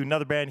get into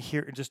another band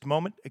here in just a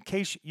moment. In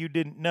case you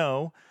didn't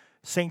know,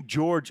 St.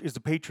 George is the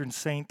patron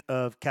saint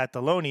of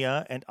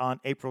Catalonia, and on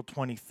April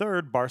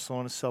 23rd,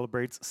 Barcelona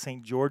celebrates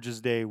St.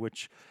 George's Day,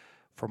 which,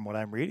 from what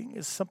I'm reading,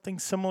 is something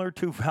similar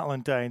to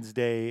Valentine's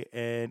Day,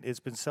 and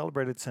it's been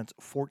celebrated since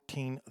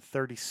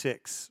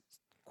 1436,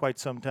 quite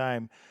some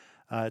time.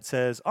 It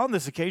says, on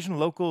this occasion,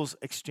 locals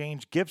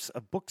exchange gifts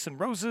of books and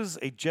roses,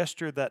 a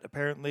gesture that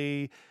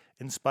apparently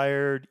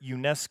inspired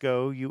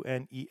UNESCO,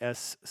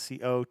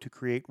 UNESCO, to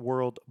create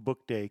World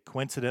Book Day.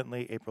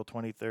 Coincidentally, April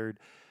 23rd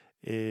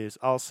is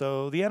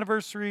also the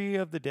anniversary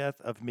of the death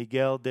of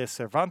Miguel de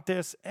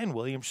Cervantes and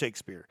William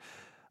Shakespeare,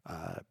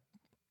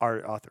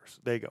 our authors.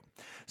 There you go.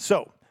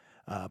 So,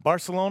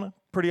 Barcelona,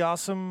 pretty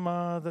awesome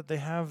that they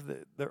have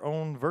their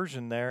own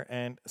version there.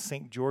 And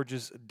St.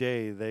 George's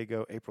Day, they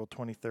go April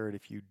 23rd,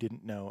 if you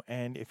didn't know,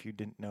 and if you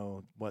didn't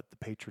know what the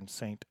patron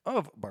saint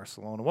of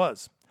Barcelona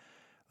was.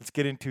 Let's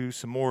get into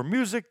some more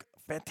music.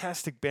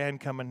 Fantastic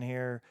band coming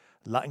here,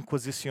 La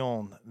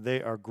Inquisición.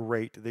 They are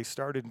great. They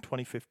started in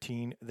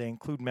 2015. They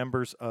include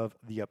members of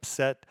The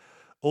Upset,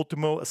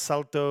 Ultimo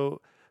Asalto,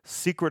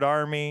 Secret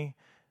Army.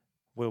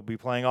 We'll be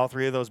playing all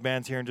three of those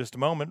bands here in just a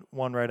moment,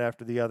 one right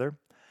after the other.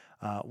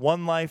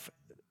 One Life,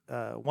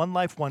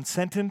 One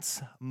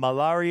Sentence,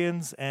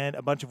 Malarians, and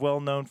a bunch of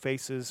well-known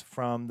faces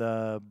from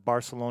the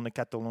Barcelona,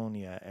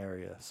 Catalonia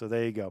area. So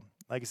there you go.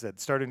 Like I said,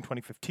 started in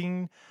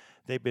 2015.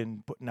 They've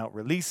been putting out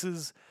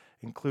releases,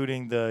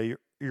 including the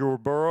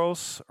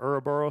Ouroboros.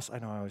 I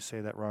know I always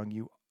say that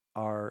wrong.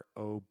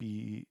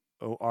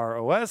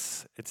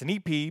 Uroboros. It's an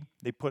EP.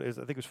 They put, I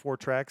think it was 4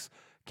 tracks.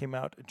 Came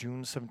out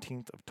June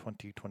 17th of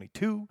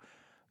 2022.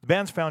 The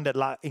band's found at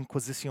La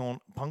Inquisición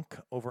Punk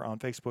over on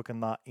Facebook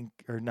and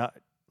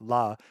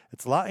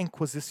it's La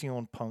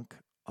Inquisición Punk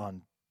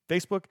on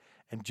Facebook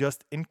and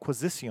just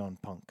Inquisición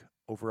Punk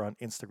over on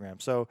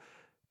Instagram. So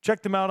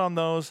check them out on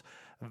those.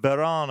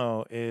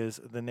 Verano is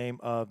the name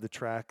of the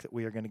track that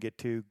we are going to get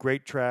to.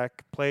 Great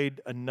track.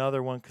 Played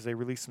another one because they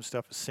released some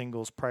stuff as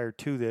singles prior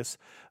to this.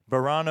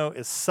 Verano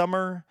is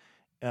summer,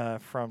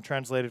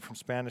 translated from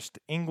Spanish to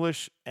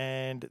English,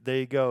 and there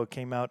you go. It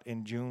came out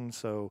in June,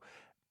 so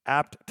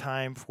apt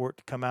time for it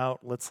to come out.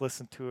 Let's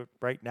listen to it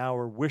right now.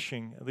 We're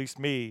wishing, at least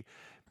me,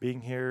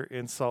 being here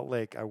in Salt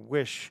Lake, I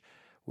wish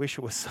it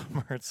was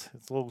summer. It's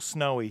a little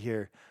snowy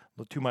here, a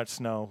little too much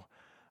snow.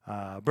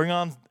 Bring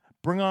on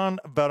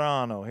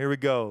Verano. Here we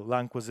go,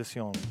 La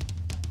Inquisición.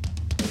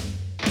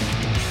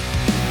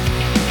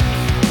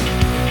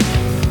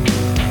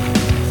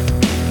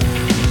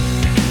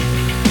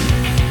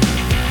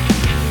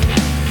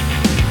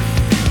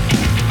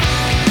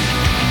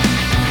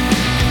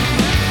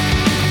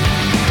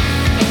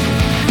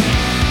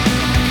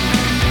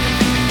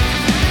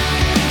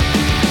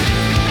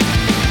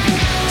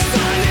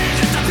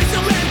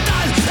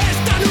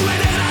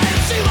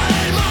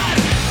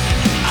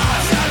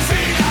 Hacia el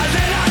final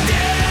de la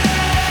tierra.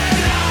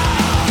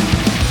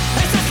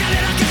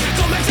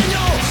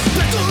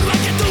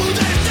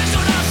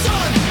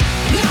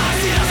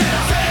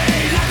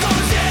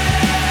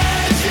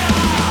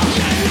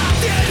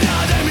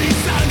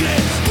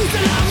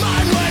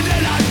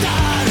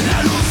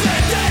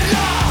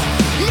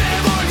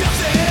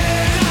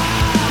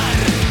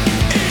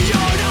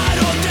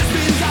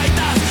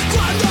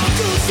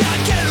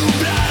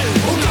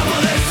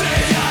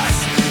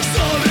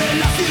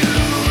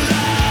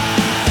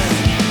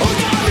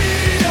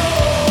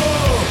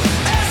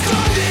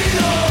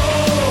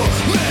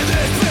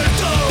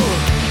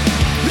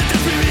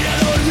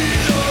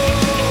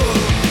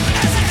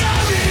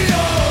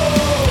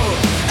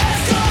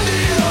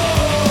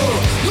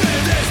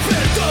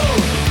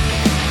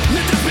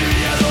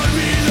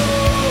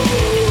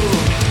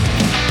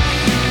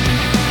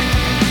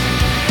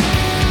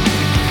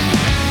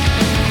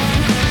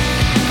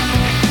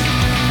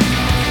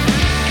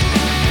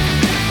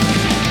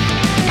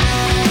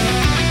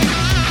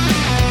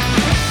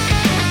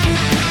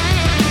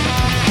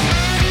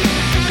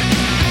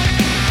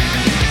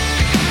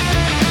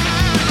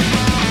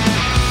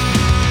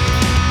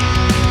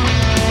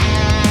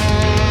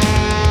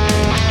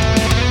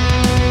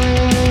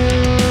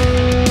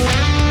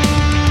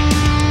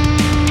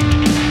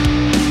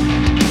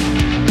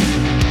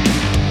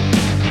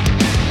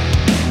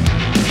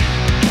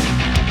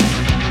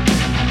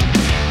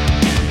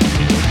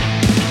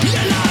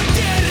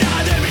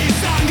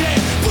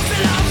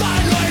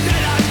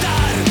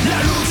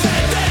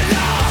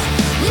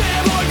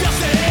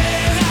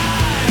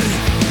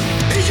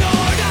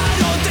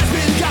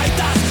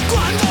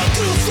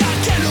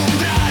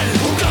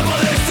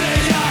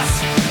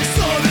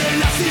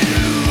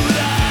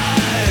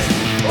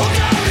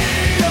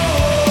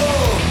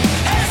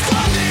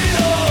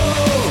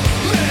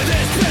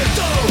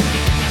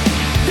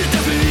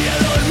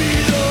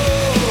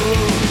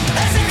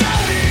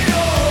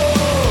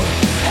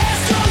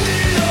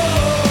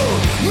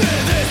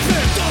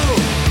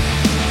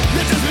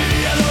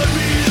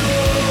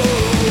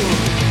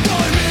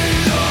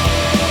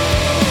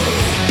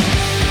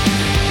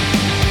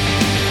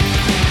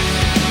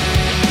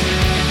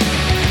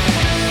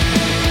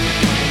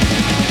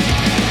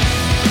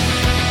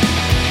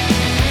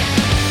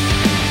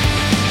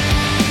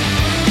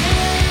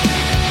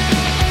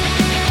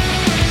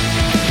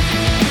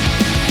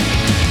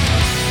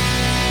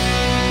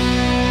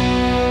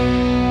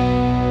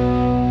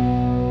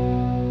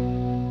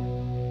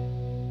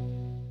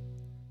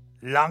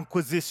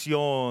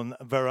 L'Inquisition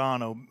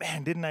Verano.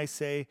 Man, didn't I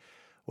say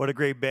what a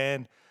great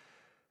band?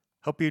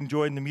 Hope you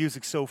enjoyed the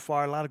music so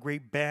far. A lot of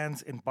great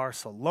bands in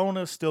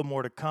Barcelona. Still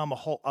more to come. A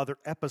whole other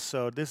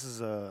episode. This is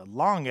a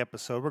long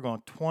episode. We're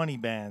going 20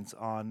 bands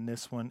on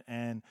this one.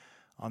 And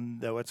on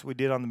what we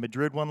did on the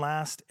Madrid one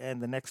last.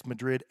 And the next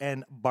Madrid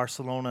and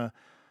Barcelona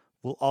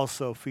will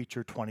also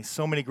feature 20.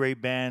 So many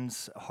great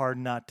bands. Hard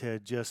not to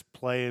just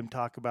play them,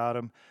 talk about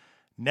them.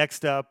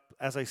 Next up,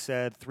 as I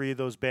said, 3 of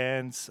those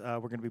bands we're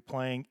going to be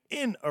playing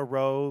in a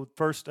row.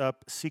 First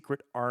up,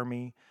 Secret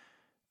Army.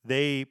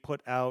 They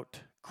put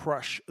out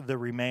Crush the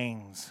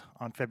Remains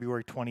on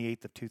February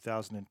 28th of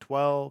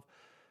 2012.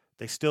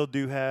 They still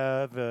do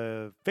have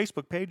a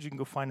Facebook page. You can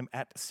go find them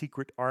at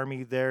Secret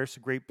Army there. It's a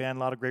great band, a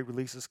lot of great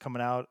releases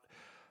coming out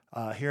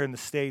here in the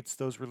States.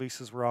 Those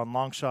releases were on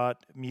Longshot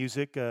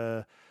Music.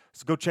 So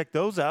go check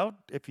those out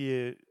if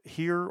you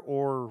here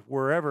or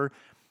wherever.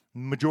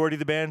 Majority of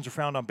the bands are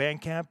found on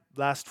Bandcamp.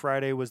 Last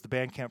Friday was the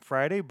Bandcamp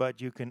Friday, but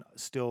you can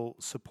still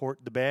support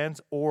the bands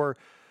or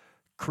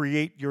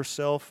create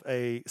yourself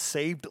a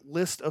saved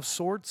list of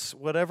sorts,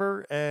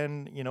 whatever,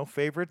 and,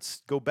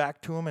 favorites. Go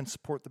back to them and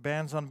support the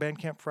bands on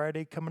Bandcamp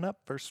Friday coming up,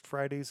 first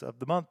Fridays of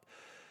the month.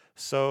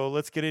 So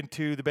let's get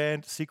into the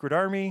band Secret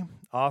Army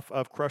off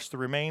of Crush the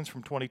Remains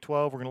from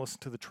 2012. We're going to listen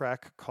to the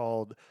track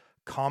called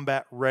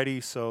Combat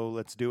Ready, so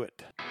let's do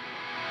it.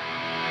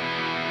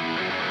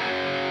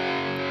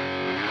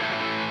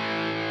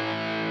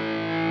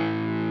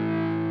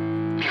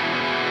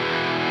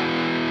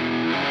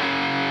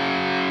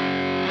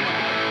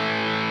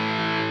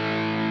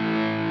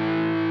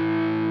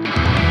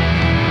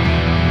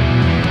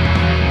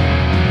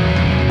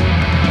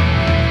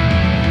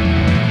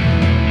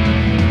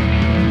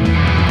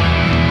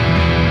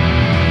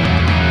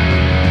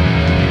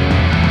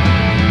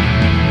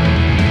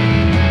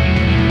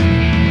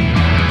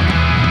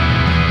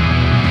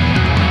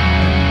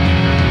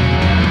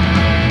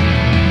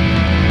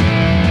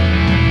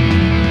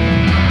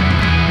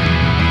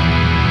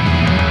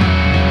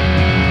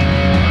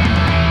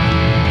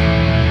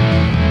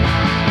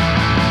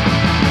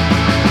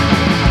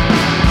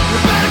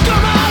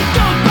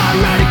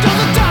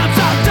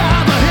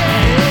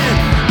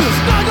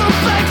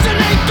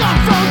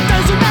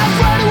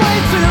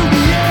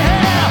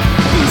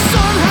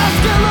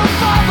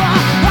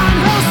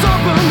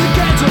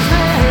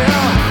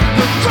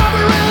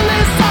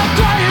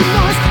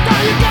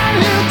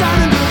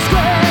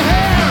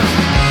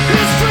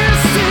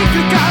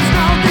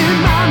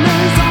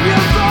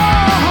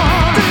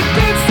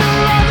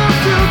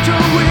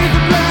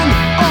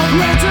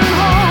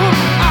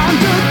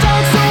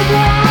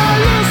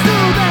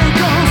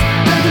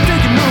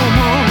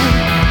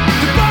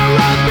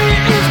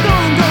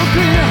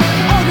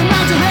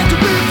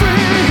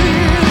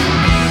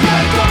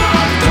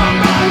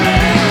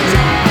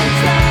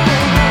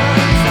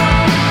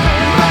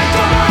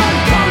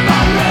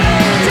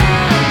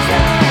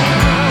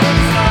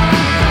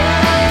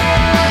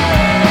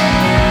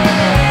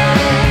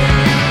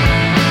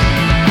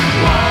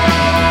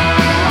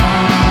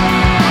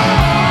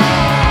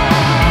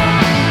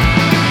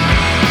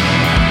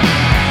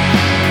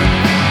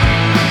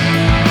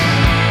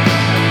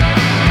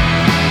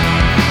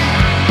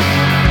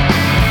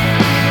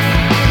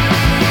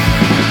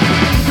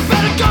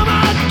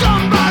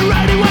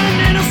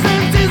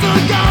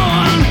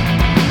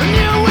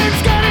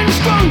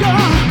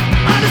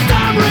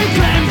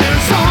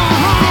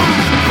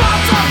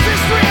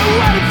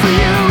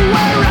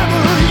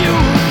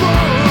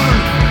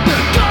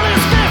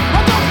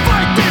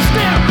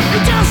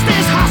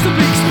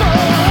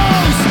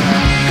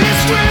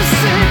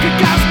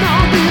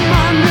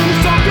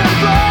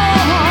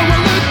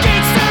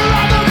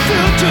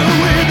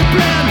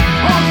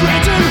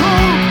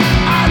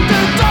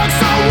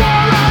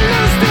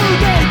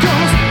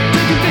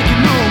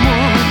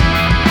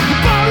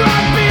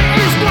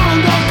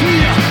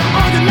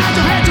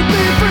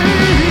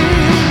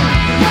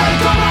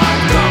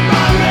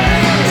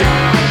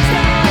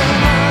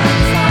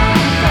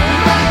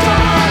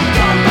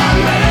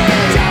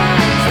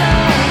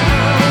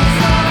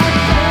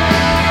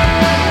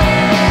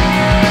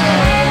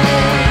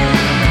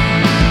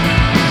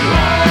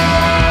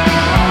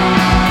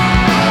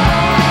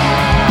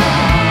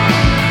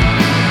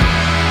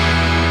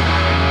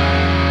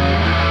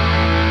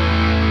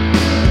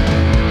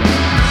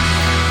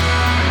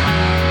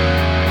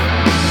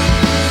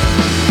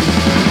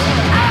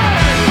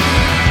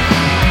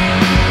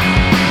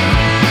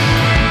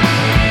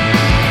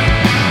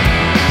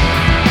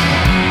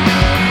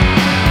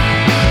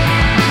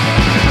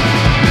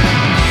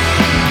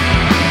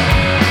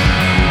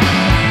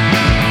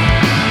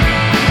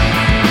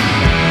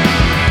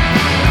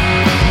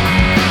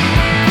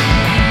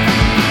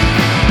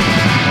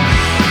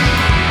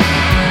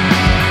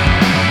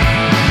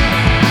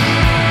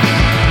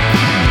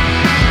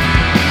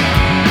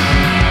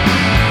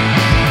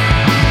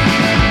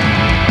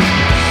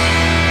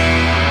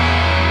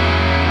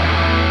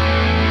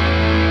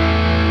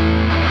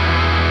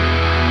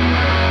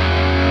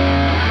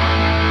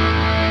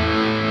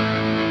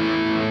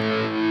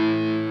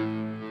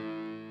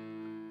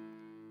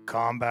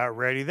 Combat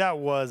Ready. That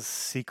was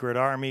Secret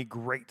Army.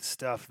 Great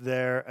stuff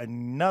there.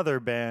 Another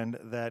band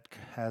that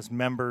has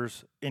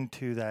members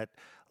into that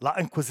La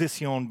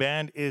Inquisición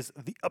band is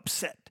The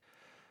Upset.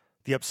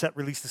 The Upset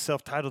released a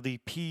self-titled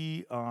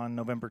EP on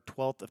November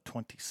 12th of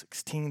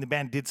 2016. The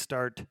band did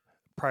start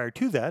prior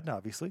to that,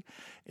 obviously,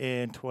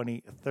 in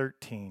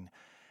 2013.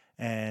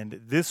 And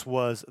this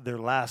was their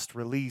last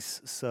release,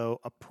 so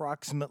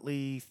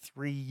approximately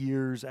 3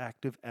 years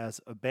active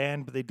as a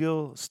band, but they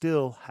do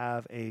still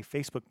have a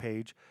Facebook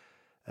page.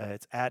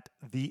 It's at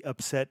The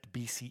Upset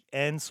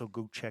BCN, so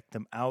go check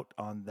them out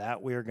on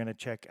that. We are going to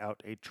check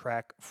out a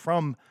track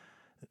from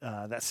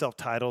that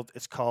self-titled.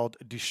 It's called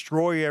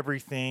Destroy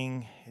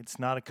Everything. It's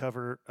not a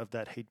cover of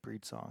that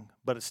Hatebreed song,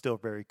 but it's still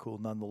very cool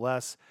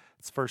nonetheless.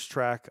 It's the first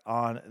track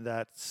on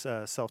that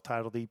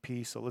self-titled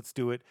EP, so let's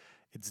do it.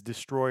 It's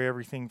Destroy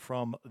Everything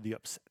from The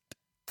Upset.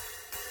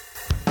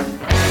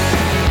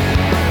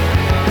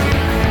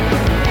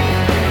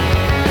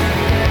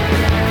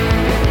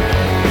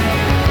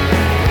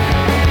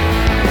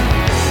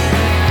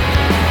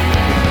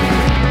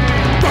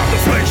 Burn the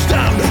flesh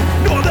down,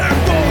 gnaw their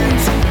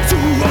bones, to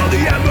all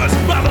the embers,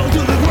 level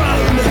to the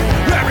ground.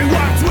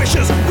 Everyone's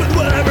wishes with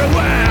will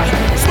everywhere.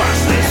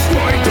 Smash,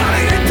 destroy, turn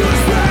it into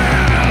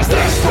squares.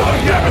 Destroy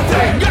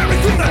everything,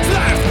 everything that's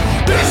left.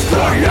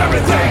 Destroy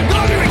everything,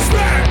 all you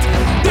expect.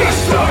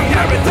 Destroy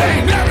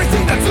everything,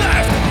 everything that's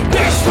left.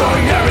 Destroy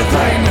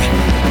everything,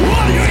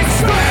 all you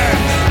expect.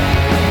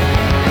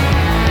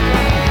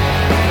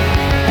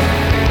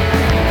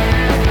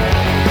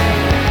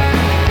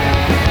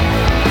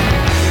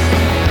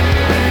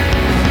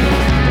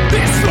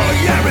 Destroy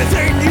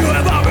everything you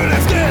have ever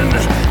lived in.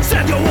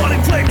 Set your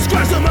warning flames,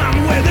 crush the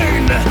man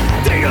within.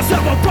 Tear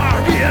yourself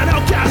apart, be an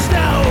outcast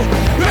now.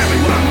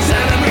 Everyone's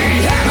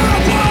enemy, head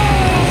of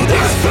war.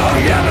 Destroy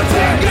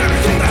everything,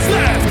 everything that's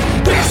left.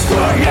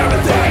 Destroy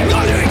everything,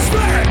 all you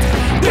expect.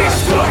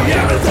 Destroy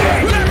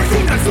everything,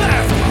 everything that's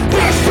left.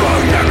 Destroy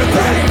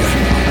everything,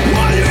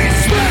 all you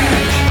expect.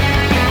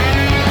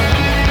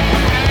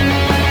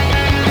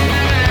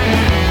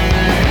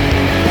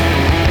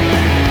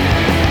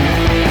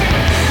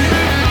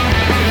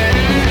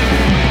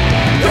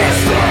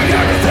 Destroy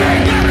everything,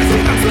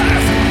 everything that's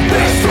left.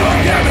 Destroy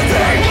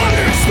everything, all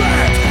you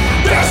expect.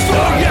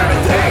 Destroy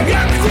everything,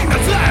 everything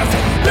that's left.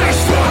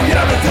 Destroy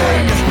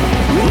everything,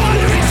 all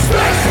you expect.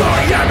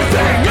 Destroy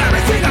everything,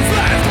 everything that's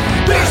left.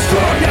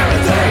 Destroy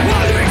everything,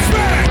 all you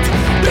expect.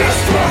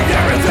 Destroy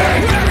everything,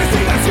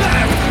 everything that's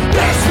left.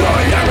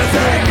 Destroy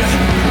everything,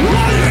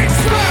 all you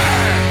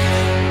expect.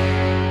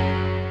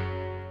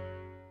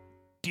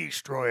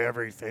 Destroy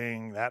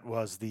Everything. That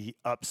was The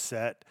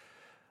Upset.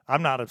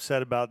 I'm not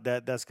upset about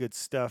that. That's good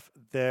stuff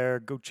there.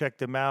 Go check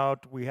them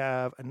out. We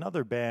have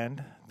another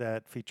band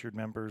that featured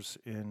members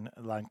in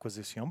La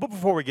Inquisición. But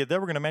before we get there,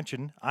 I'm going to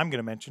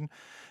mention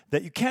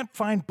that you can't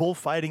find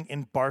bullfighting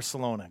in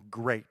Barcelona.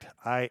 Great.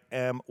 I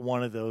am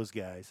one of those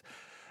guys,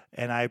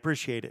 and I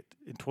appreciate it.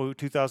 In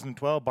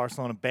 2012,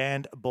 Barcelona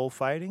banned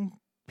bullfighting.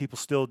 People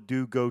still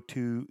do go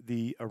to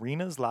the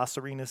arenas. Las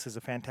Arenas is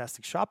a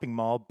fantastic shopping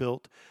mall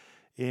built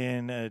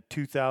in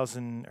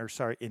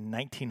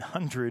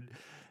 1900.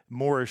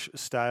 Moorish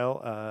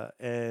style,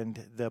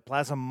 and the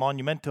Plaza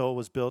Monumento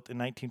was built in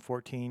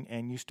 1914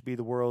 and used to be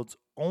the world's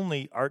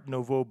only Art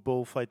Nouveau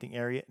bullfighting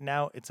area.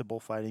 Now it's a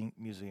bullfighting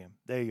museum.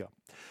 There you go.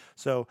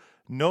 So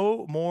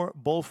no more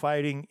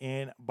bullfighting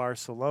in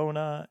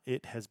Barcelona.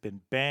 It has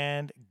been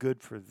banned.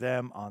 Good for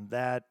them on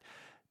that.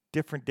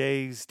 Different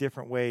days,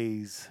 different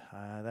ways.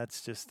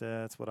 That's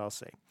what I'll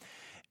say.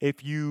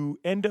 If you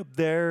end up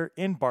there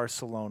in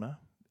Barcelona,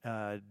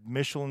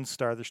 Michelin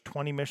star. There's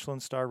 20 Michelin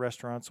star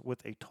restaurants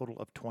with a total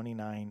of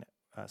 29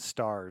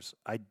 stars.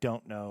 I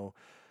don't know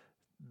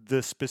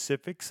the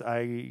specifics.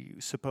 I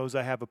suppose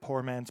I have a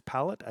poor man's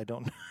palate. I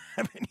don't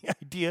have any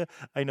idea.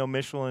 I know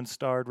Michelin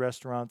starred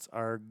restaurants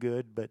are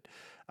good, but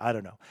I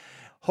don't know.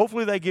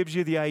 Hopefully that gives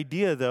you the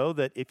idea, though,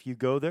 that if you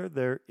go there,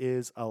 there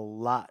is a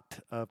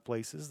lot of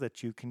places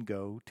that you can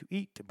go to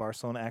eat.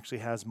 Barcelona actually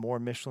has more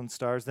Michelin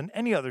stars than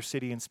any other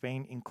city in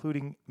Spain,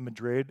 including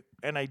Madrid.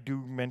 And I do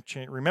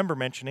remember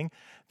mentioning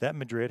that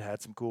Madrid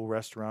had some cool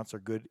restaurants or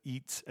good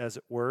eats, as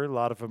it were, a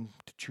lot of them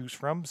to choose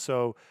from.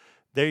 So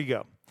there you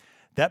go.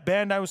 That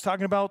band I was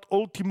talking about,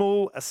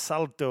 Ultimo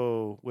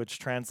Assalto, which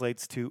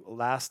translates to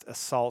Last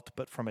Assault,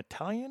 but from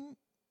Italian,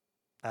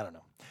 I don't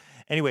know.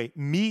 Anyway,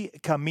 Mi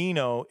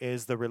Camino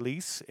is the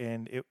release,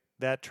 and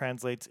that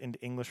translates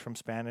into English from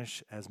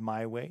Spanish as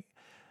My Way.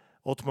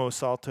 Ultimo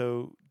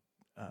Assalto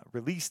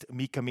released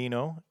Mi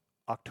Camino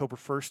October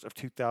 1st of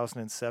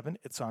 2007.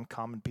 It's on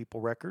Common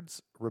People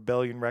Records,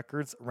 Rebellion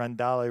Records,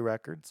 Randale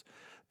Records.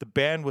 The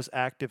band was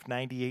active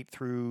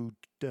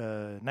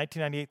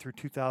 1998 through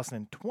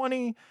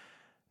 2020.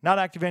 Not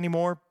active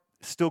anymore.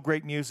 Still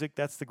great music.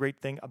 That's the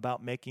great thing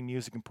about making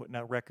music and putting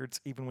out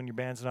records. Even when your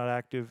band's not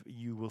active,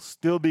 you will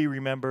still be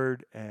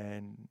remembered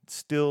and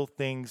still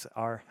things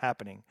are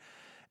happening.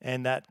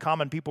 And that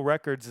Common People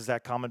Records is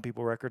at Common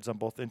People Records on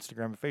both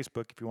Instagram and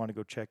Facebook. If you want to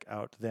go check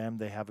out them,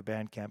 they have a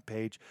Bandcamp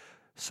page.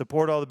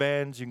 Support all the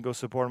bands. You can go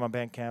support them on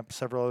Bandcamp,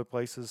 several other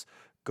places.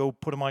 Go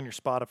put them on your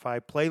Spotify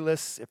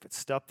playlists. If it's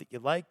stuff that you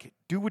like,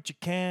 do what you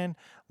can.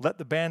 Let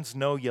the bands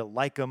know you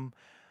like them.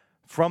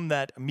 From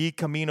that Mi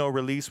Camino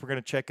release, we're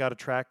going to check out a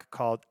track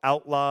called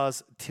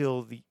Outlaws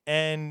Till the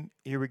End.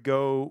 Here we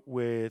go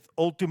with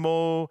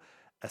Ultimo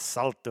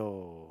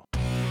Asalto.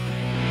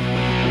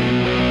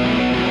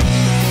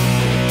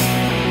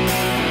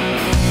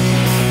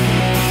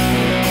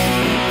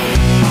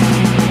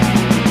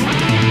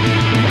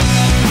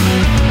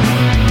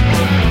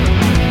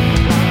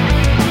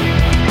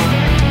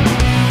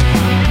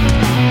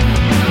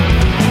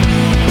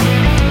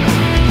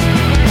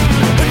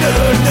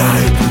 Another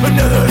night,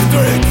 another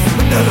drink,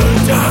 another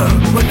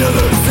time,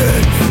 another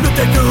sin. No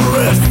take a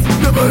rest,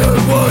 no matter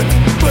what,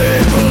 we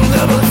will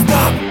never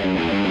stop.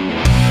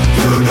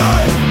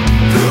 Unite,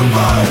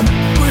 unite,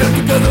 we are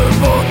together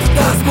for the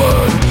last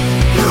word.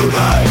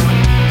 Unite,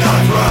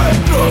 that's right,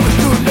 promise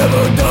to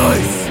never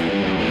dies.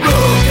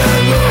 Rock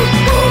and roll,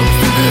 almost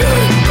to the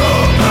end.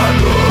 Rock and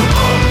roll,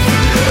 almost to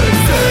the end.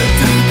 Stand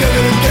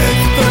together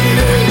against the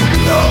end.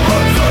 No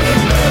one's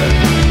running back.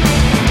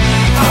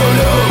 Out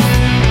of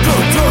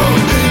control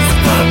is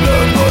not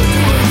blood for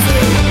you and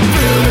say.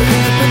 Feeling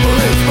in the people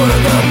is for the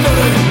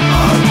nothing.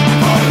 I'm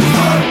on the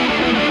side.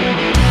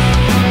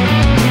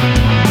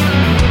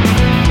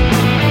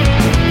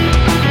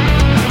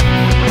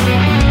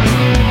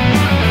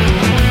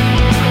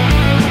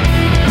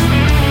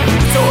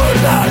 It's our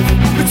life,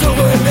 it's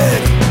over in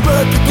it.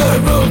 Breaking the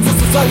rules of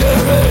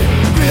society.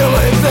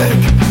 Really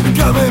think,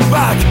 coming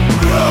back.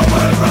 Real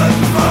my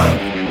friends fight.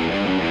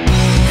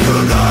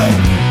 Unite,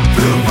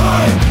 to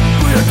fight.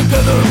 We are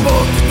together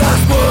for the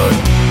last word.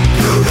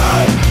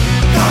 Unite,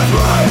 that's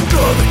right.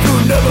 Brother who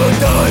never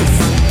dies.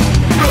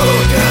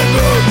 Rock and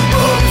roll,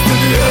 almost to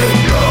the end.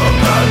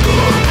 Rock and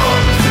roll,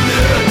 almost to the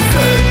end.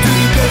 Stand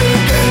together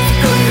against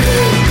the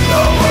end.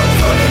 No one's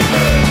running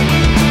back.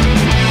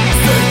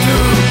 Stay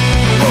tuned,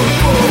 hold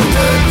forward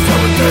and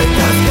someone take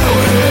that's how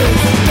it is.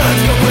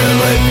 That's the way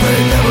life may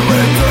never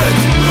regret.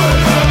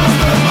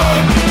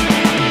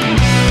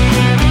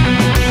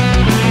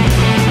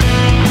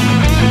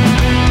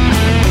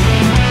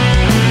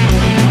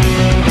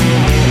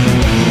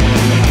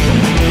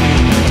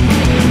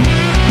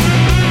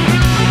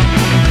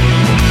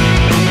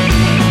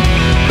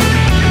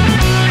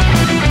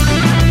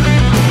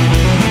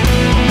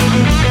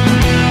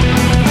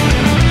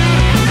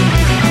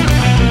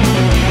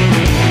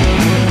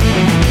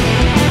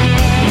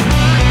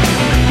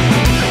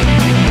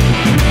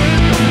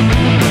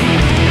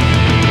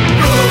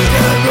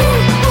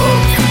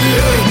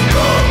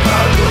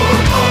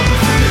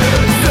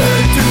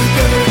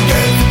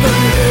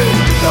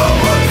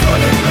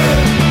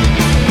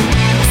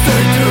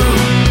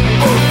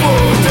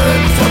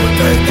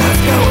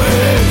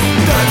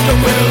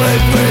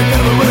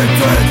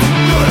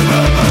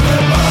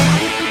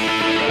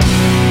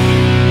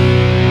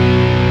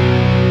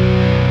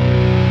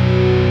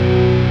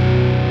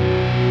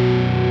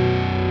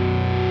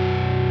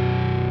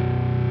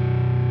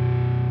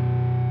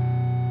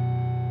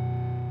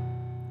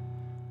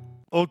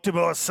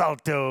 Ultimo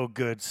Asalto,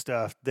 good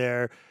stuff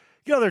there.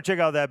 You know, check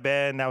out that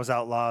band. That was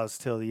Outlaws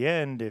Till the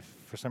End, if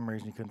for some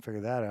reason you couldn't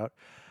figure that out.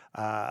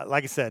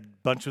 Like I said,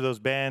 bunch of those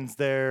bands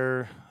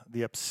there,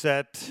 The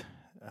Upset,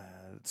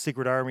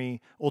 Secret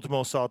Army,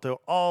 Ultimo Asalto,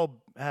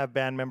 all have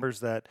band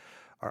members that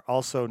are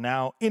also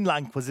now in La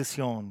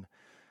Inquisición.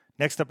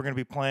 Next up, we're going to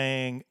be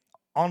playing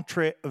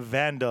Entre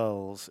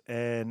Vandals,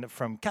 and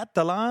from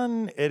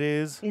Catalan, it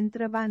is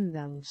Entre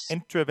Vandals.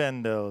 Entre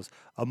Vandals.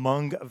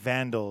 Among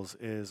Vandals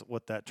is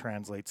what that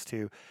translates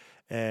to.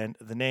 And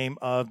the name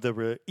of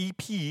the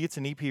EP, it's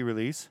an EP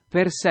release.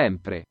 Per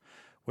sempre.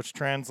 Which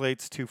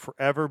translates to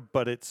forever,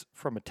 but it's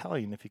from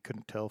Italian, if you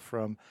couldn't tell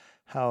from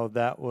how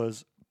that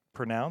was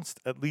pronounced,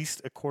 at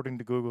least according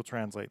to Google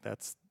Translate.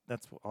 That's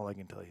all I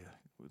can tell you,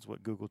 is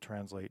what Google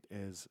Translate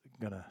is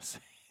going to say.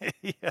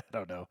 I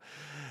don't know.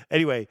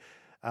 Anyway,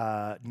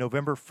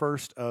 November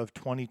 1st of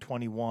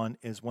 2021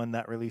 is when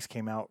that release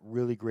came out.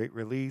 Really great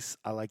release.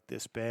 I like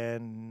this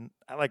band.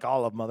 I like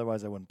all of them,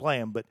 otherwise I wouldn't play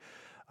them, but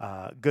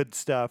good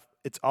stuff.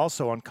 It's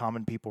also on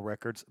Common People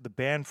Records. The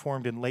band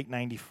formed in late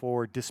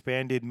 94,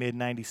 disbanded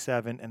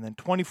mid-97, and then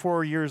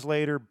 24 years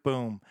later,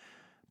 boom,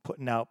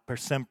 putting out Per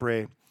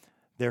Sempre.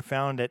 They're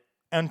found at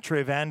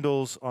Entre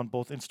Vandals on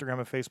both Instagram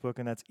and Facebook,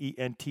 and that's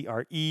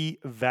ENTRE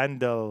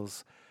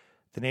Vandals.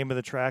 The name of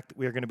the track that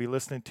we are going to be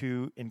listening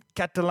to in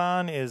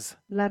Catalan is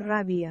La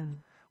Rabia,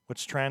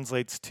 which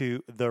translates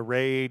to The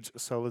Rage.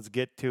 So let's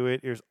get to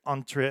it. Here's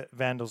Entre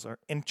Vandals, or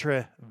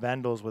Entre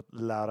Vandals with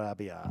La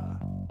Rabia.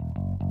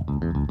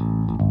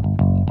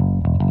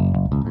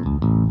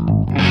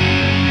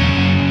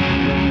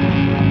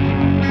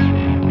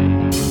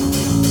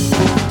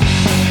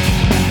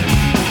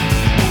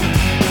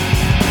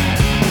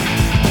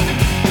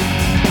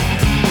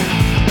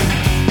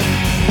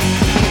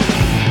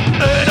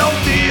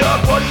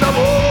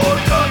 Qualsevol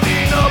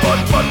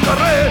caminaves pel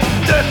carrer,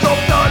 de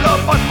sobte la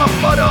paz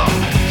m'empara,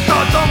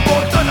 se'ls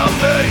emporten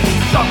amb ells,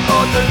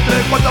 s'encots entre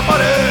quatre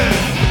parets.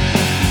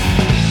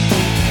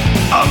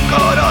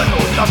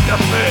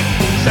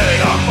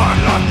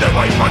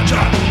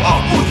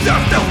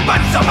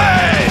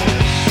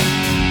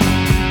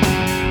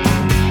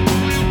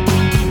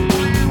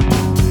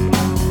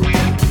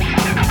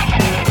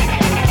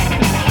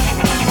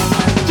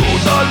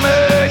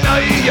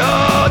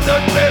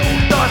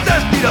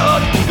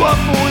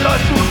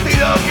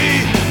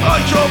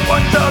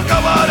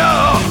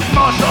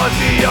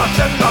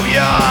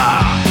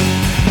 engabiar.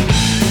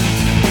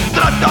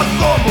 Tratat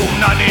com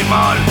un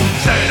animal,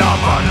 serà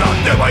per la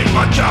teva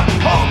imatge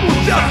o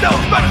potser els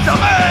teus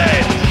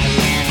pensaments.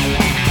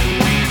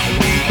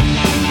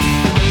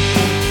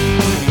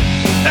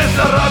 És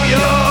la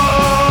ràbia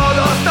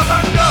d'estar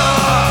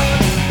tancat,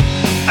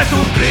 és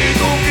un crit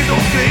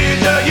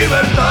de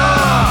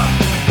llibertat.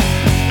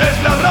 És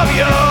la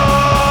ràbia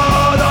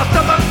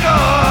d'estar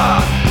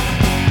tancat,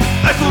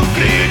 és un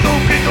crit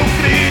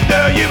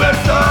de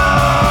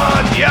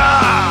llibertat.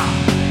 Yeah!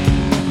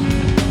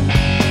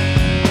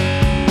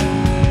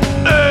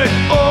 És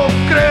un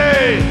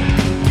crit,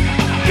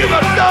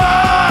 llibertat!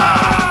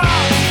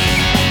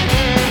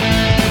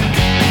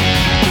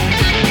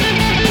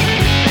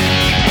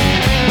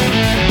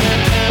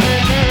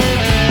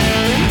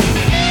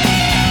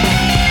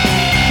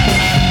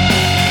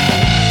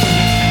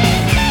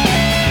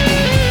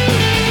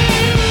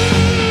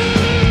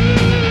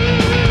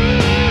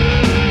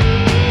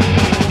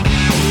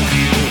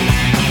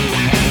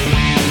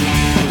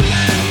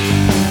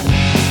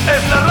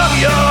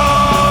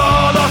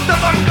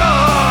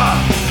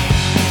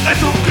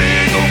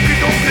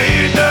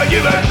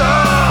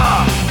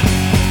 Llibertat,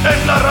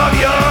 és la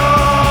ràbia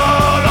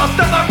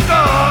d'estar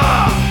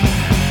tancat,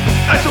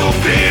 és un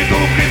crit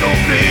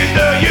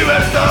de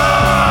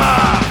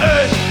llibertat.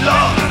 És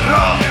la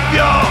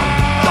ràbia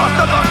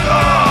d'estar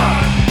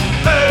tancat,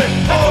 és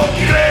un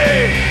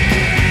crit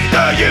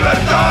de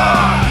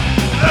llibertat.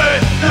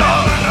 És la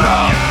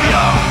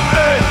ràbia,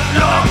 és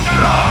la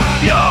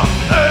ràbia,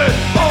 és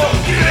un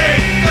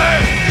crit de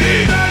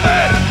llibertat.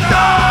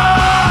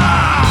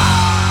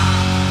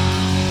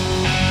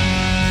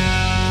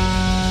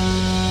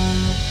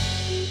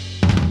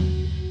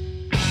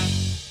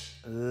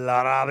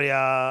 La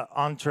Rabia,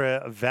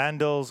 Entre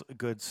Vandals,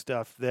 good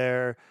stuff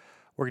there.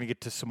 We're going to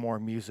get to some more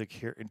music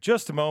here in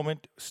just a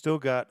moment. Still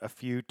got a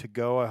few to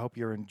go. I hope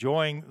you're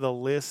enjoying the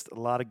list. A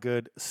lot of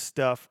good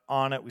stuff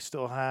on it. We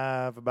still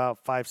have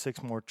about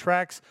 5-6 more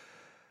tracks.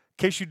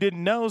 In case you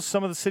didn't know,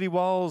 some of the city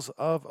walls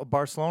of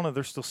Barcelona,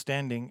 they're still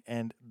standing,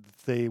 and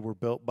they were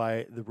built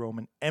by the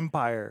Roman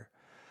Empire.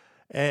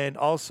 And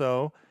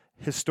also,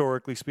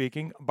 historically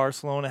speaking,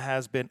 Barcelona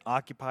has been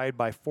occupied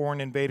by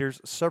foreign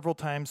invaders several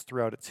times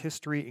throughout its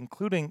history,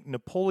 including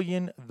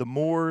Napoleon, the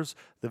Moors,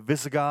 the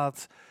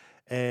Visigoths.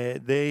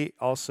 The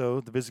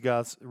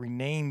Visigoths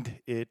renamed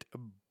it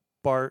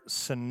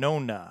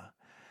Barcelona.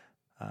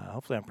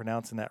 Hopefully I'm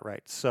pronouncing that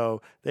right.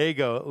 So there you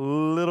go. A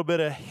little bit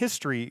of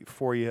history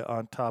for you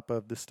on top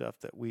of the stuff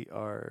that we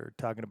are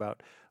talking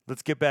about.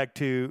 Let's get back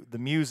to the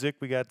music.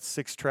 We got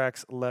 6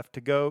 tracks left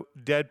to go.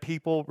 Dead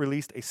People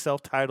released a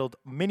self-titled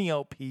mini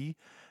LP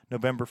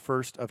November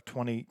 1st of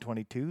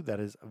 2022. That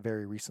is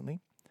very recently.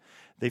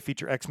 They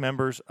feature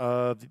ex-members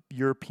of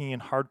European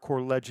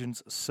hardcore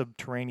legends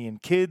Subterranean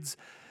Kids,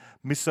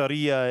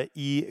 Miseria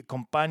y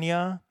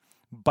Compañía,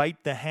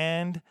 Bite the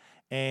Hand,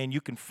 and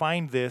you can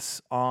find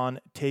this on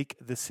Take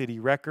the City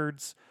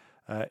Records.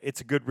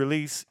 It's a good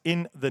release.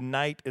 In the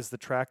Night is the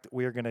track that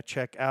we are going to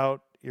check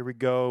out. Here we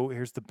go.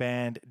 Here's the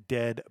band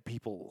Dead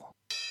People.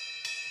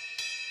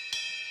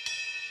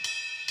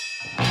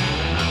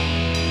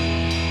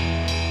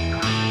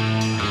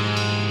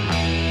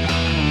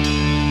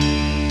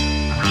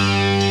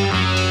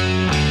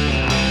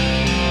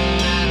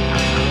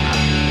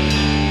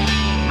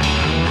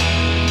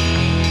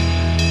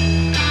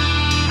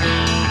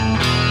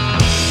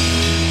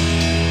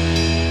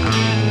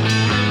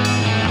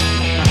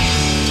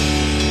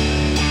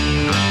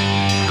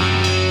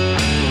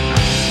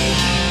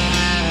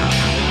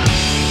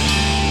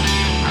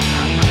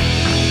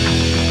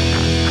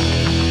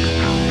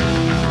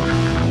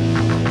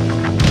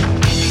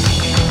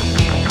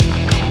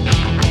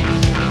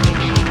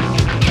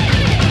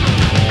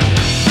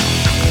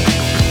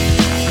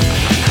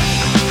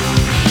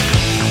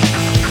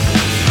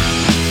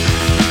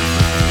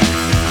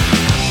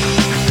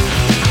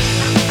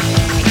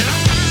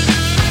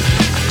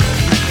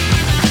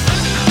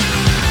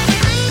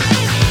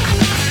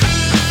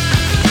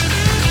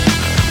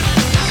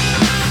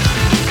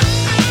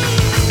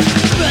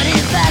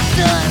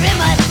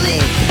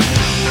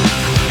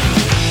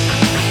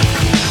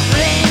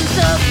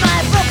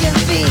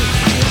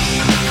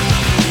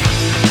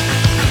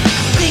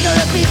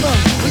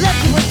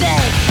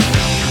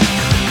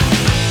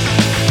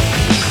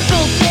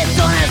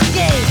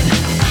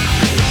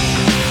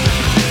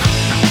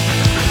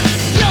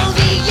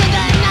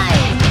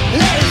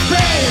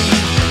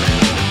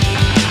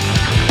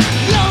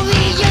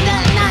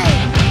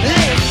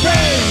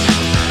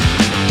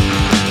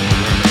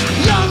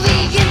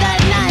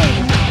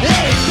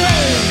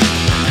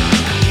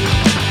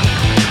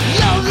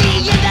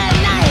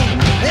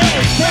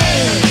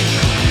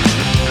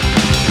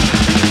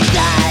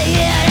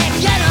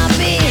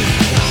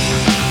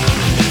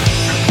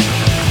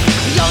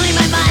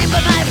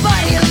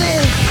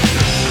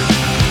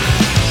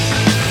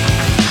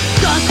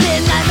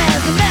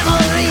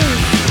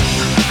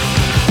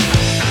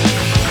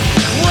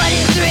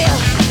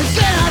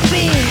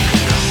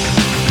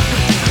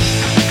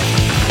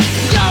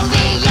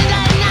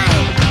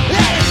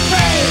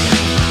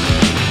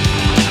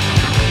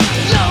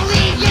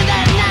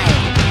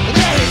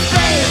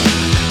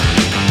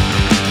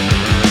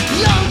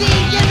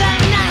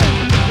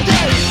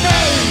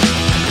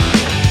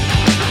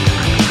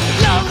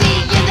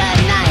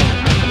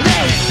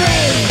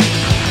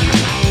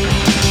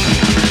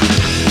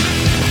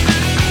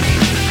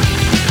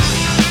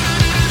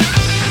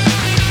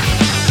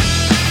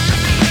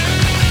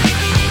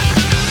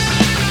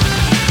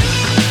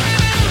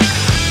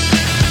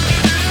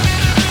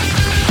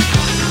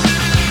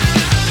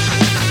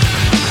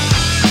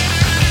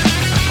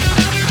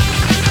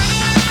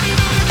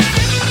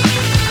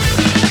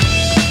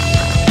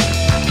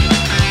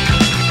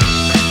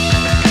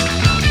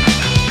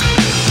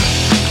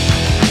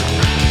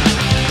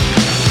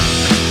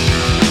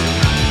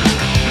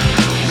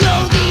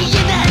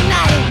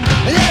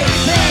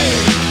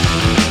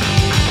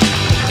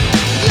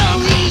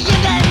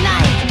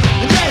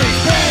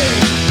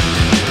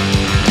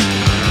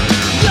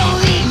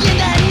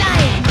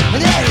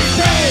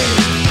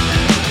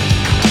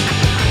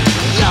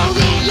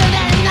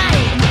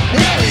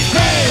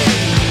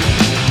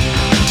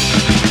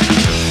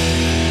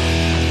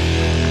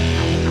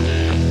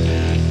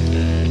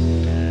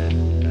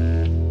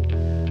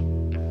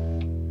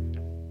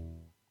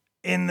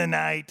 In the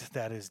Night.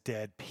 That is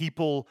Dead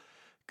People.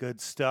 Good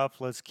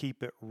stuff. Let's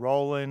keep it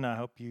rolling. I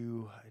hope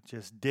you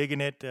just digging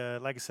it.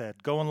 Like I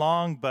said, going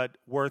long, but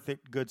worth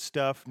it. Good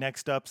stuff.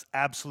 Next up's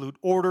Absolute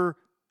Order.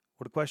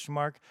 What a question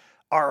mark.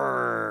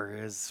 R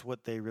is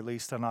what they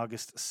released on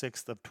August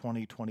 6th of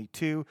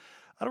 2022.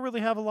 I don't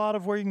really have a lot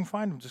of where you can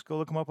find them. Just go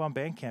look them up on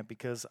Bandcamp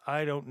because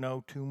I don't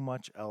know too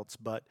much else.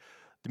 But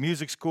the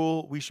music's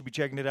cool. We should be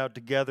checking it out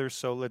together.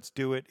 So let's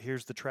do it.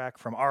 Here's the track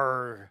from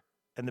R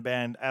and the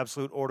band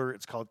Absolute Order.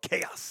 It's called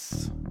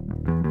Chaos.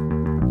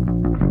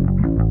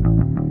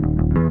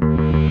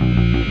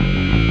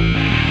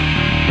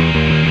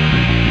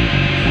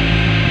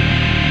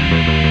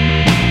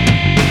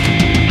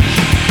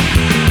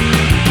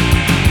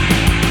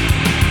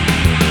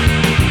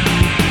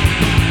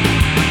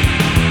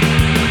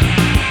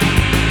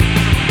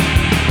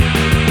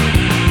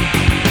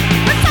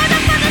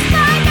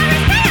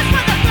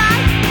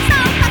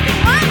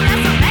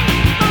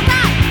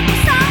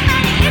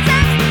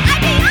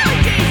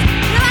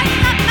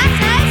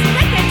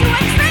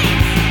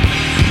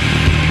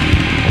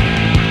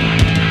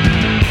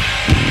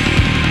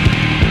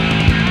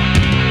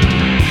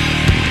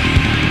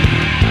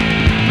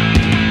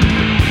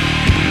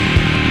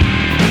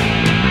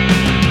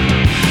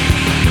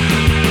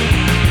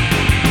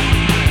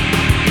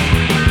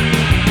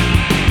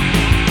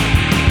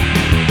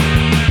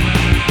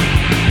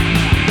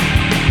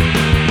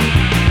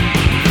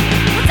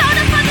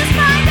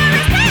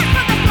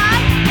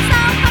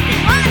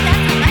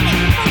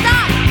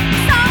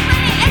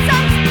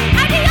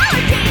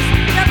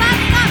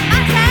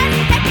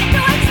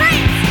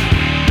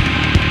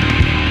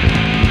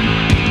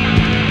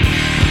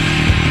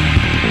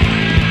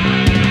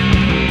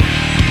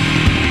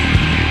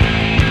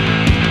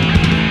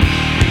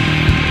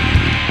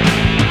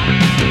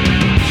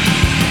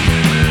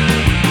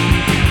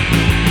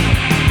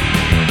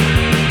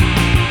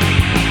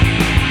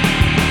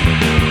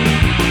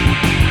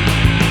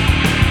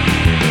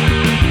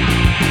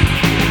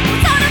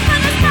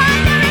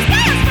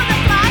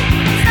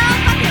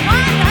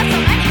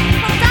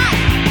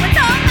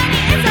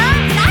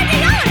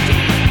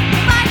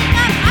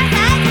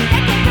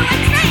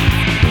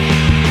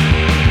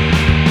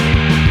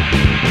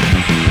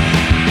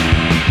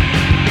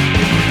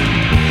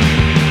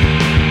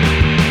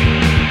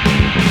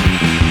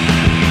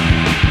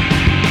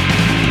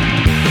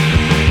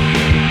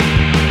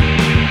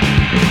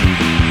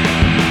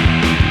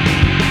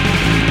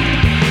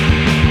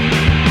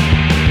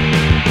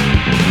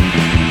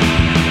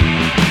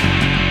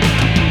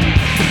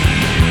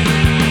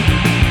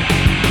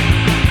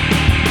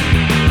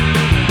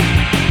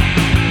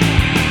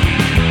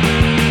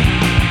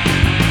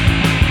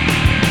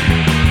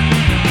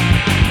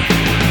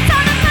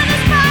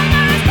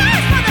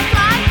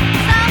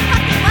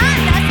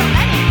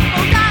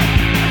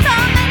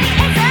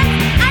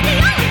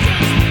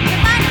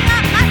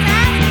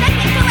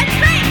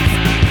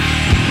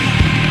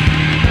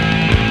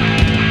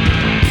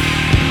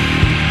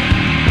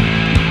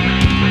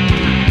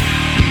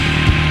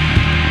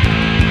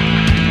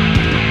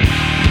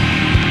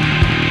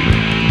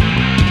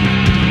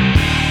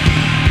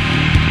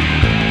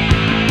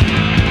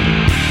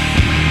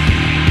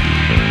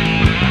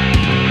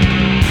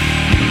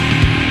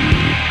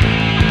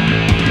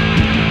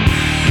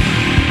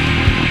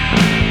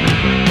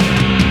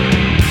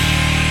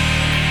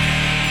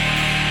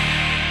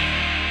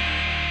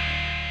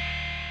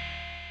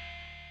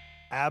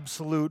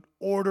 Absolute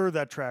Order.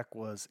 That track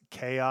was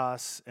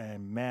Chaos,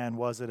 and man,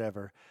 was it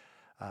ever.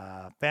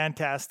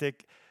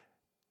 Fantastic.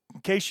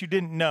 In case you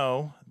didn't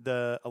know,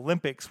 the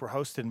Olympics were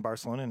hosted in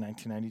Barcelona in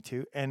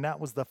 1992, and that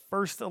was the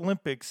first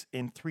Olympics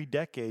in 3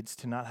 decades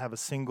to not have a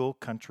single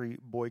country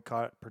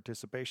boycott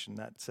participation.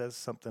 That says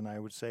something, I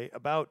would say,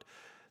 about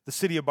the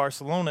city of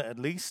Barcelona, at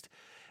least.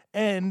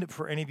 And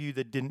for any of you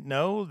that didn't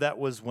know, that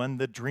was when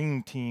the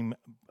Dream Team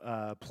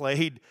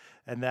played,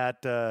 and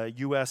that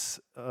U.S.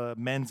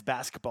 Men's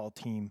basketball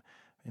team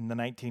in the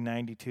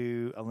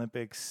 1992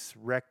 Olympics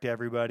wrecked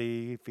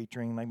everybody,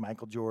 featuring like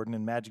Michael Jordan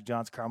and Magic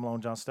Johnson, Karl Malone,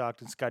 John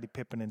Stockton, Scottie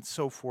Pippen, and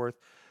so forth.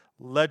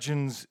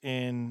 Legends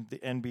in the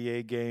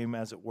NBA game,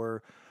 as it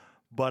were.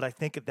 But I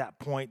think at that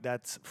point,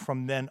 that's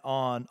from then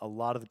on, a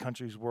lot of the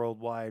countries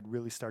worldwide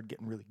really started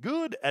getting really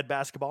good at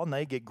basketball. And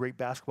they get great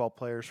basketball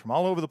players from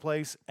all over the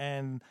place.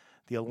 And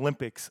the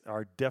Olympics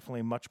are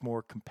definitely much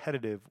more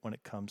competitive when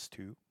it comes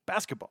to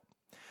basketball.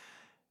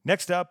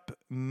 Next up,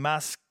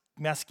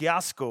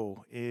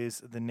 Maskiasko is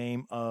the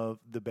name of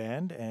the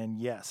band. And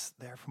yes,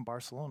 they're from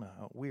Barcelona.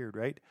 Weird,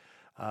 right?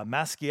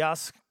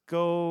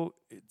 Maskiasko,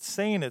 it's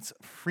saying it's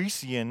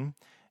Frisian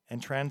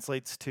and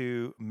translates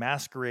to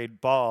masquerade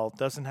ball.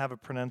 Doesn't have a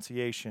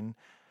pronunciation,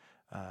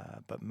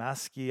 but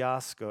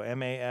Maskiasko,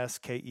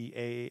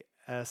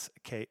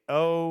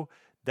 Maskeasko,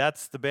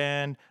 that's the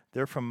band.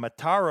 They're from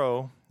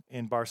Mataró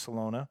in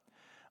Barcelona.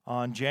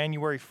 On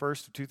January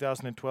 1st of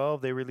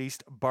 2012, they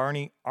released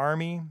Barney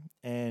Army,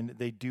 and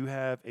they do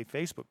have a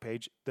Facebook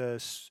page. Their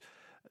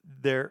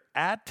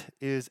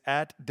is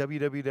at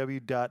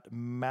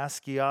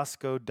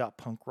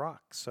www.maskiasko.punkrock.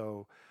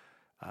 So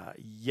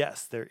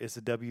Yes, there is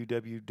a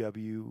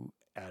www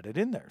added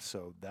in there.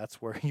 So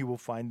that's where you will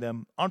find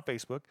them on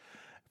Facebook.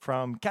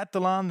 From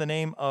Catalan, the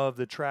name of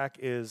the track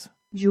is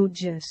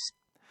Jutges.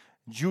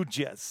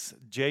 Jutges.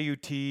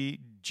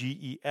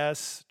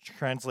 Jutges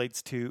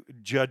translates to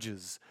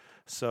judges.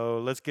 So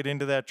let's get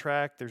into that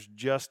track. There's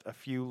just a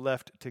few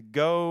left to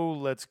go.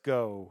 Let's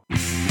go.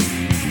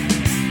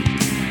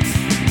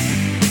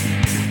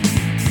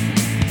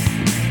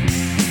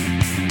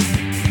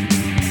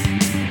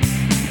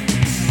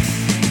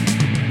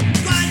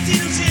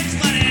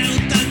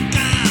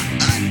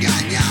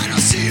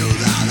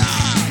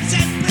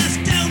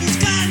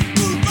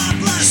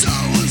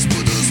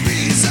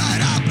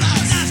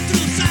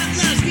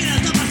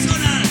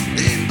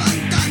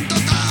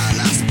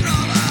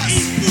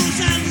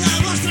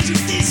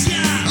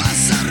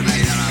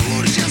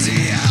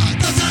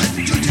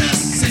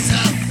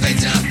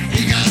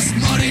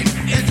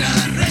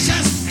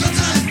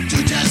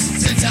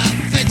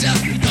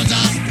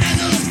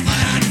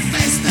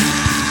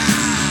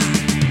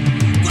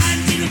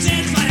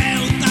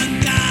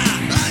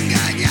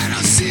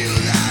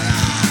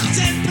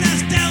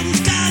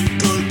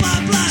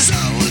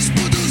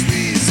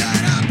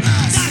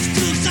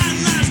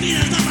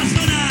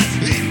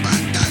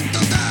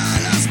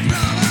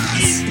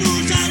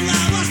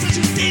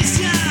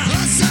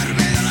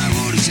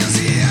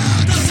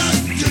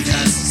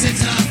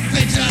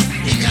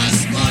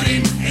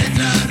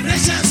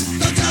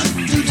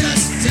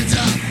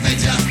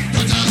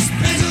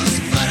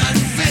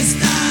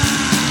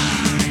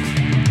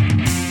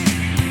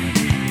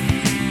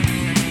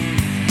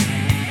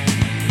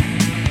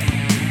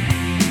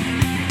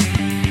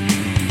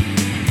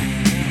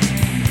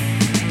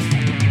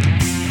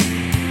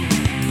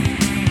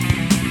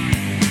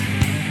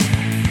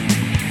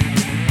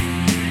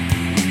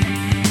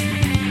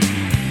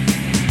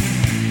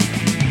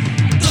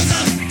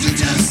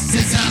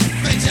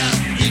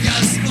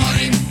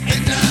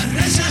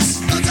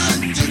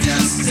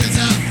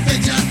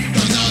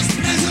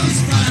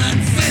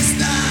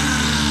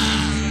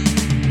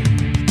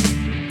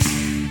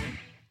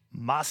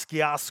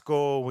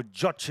 Maschiasco with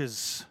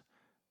Jutges.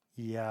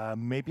 Yeah,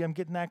 maybe I'm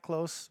getting that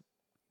close.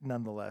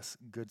 Nonetheless,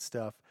 good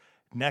stuff.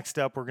 Next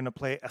up, we're going to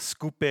play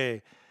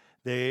Escupe.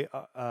 They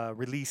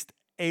released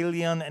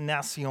Alien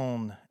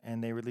Nacion,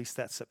 and they released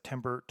that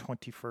September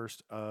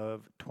 21st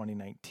of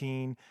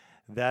 2019.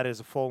 That is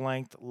a full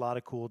length, a lot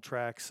of cool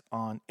tracks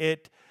on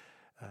it.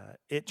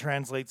 It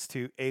translates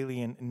to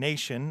Alien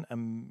Nation.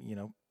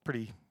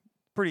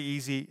 Pretty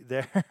easy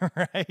there,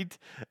 right?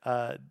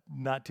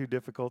 Not too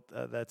difficult.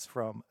 That's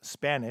from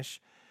Spanish.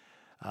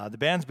 The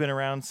band's been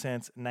around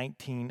since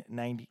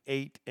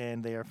 1998,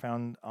 and they are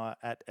found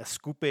at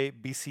Escupe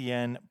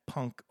BCN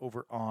Punk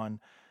over on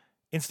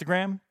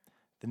Instagram.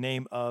 The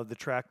name of the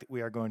track that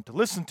we are going to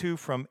listen to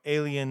from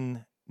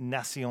Alien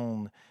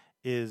Nacion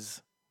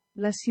is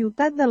La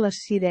ciutat de les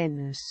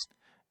sirenes,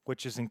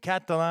 which is in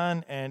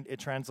Catalan, and it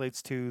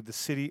translates to the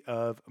city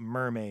of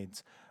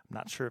mermaids. I'm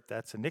not sure if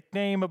that's a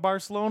nickname of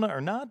Barcelona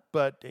or not,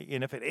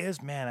 and if it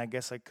is, man, I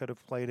guess I could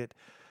have played it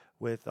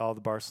with all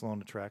the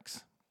Barcelona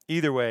tracks.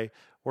 Either way,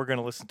 we're going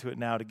to listen to it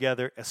now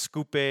together.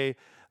 Escupe,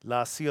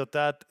 La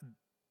ciutat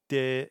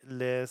de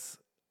les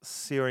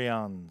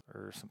sirenes,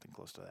 or something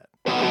close to that.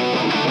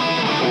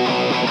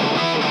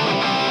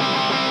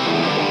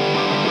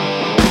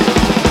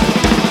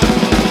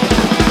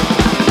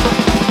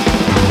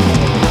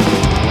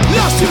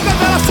 La ciutat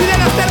de les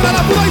sirenes, terra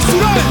de pudor i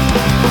soroll.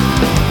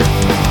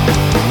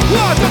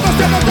 Tots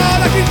estem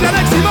notant aquí entre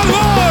l'èxit i el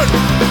món.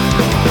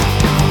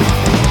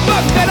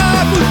 Bandera,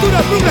 la cultura,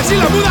 el progrés i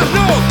la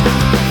moderno.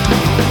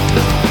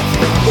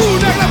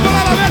 Una gran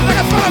bola de merda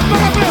que et fa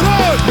l'empara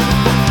preudor.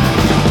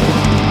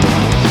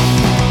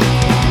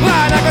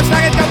 Han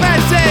aconseguit que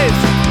pensis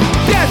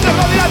que és la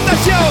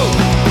l'orientació,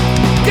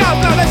 que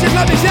aplaudeixis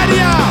la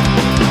misèria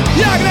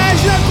i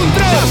agraeixis el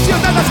control. La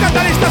ciutat dels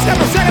catalistes que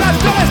arrosseguen els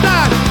com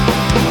estan,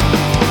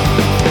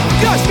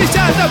 que has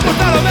fixat de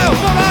portar el meu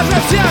poble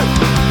desgraciat.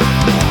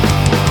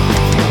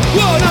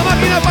 Una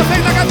màquina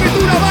perfecta que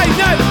tritura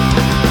vainant.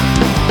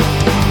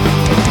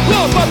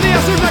 Un bon dia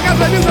surts de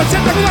casa i vius al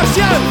centre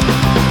comercial.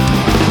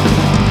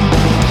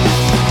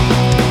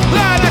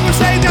 Han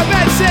aconseguit que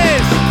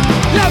pensis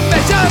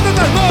l'enveja de tot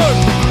el món.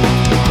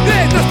 I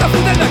t'està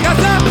fotent de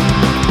casa i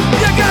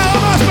encara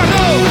demanes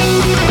perdó.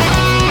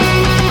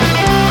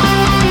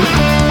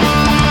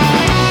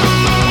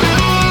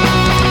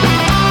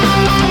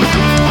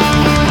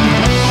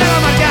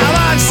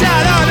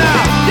 Barcelona,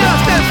 ja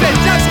estem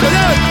fets els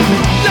collons.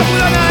 La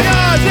corona no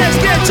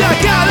s'esquetxa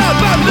cada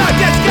pam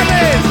d'aquests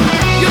carrers.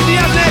 I un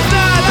dia més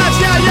de les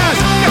iaies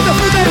que te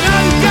foten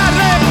al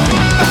carrer.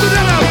 Es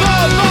tornen amb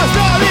bombes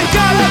d'oli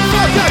que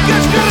l'enfoca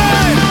aquests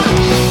carrers.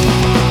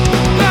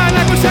 Han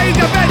aconseguit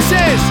que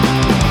pensis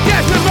que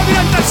és la meva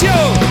orientació,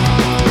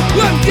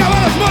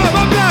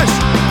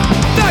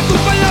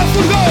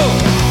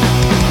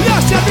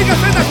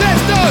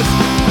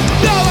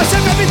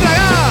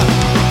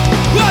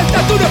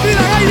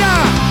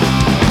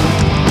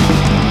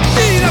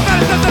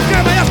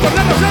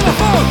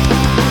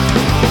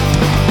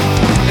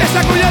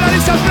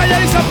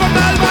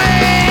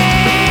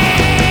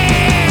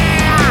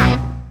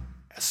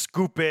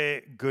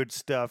 good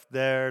stuff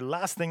there.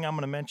 Last thing I'm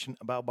going to mention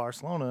about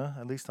Barcelona,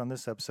 at least on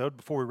this episode,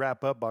 before we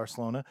wrap up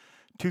Barcelona,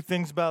 two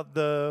things about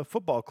the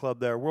football club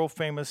there. World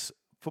famous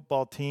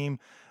football team,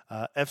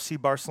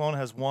 FC Barcelona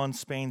has won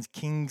Spain's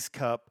Kings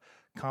Cup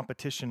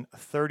competition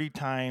 30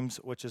 times,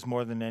 which is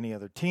more than any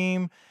other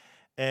team.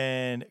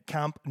 And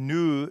Camp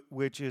Nou,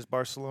 which is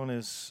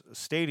Barcelona's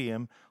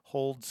stadium,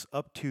 holds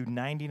up to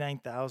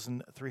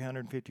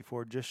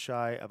 99,354, just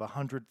shy of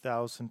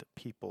 100,000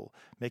 people,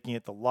 making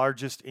it the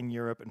largest in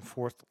Europe and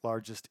fourth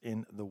largest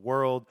in the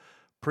world.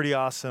 Pretty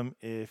awesome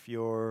if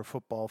you're a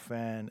football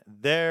fan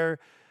there.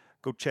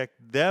 Go check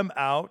them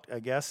out, I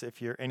guess,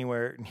 if you're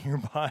anywhere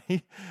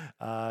nearby,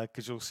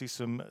 because you'll see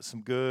some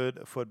good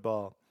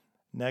football.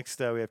 Next,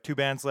 we have two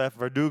bands left.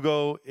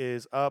 Verdugo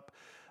is up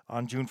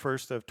on June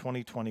 1st of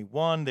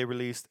 2021. They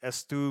released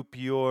Es tu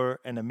peor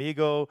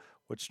enemigo,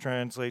 which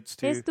translates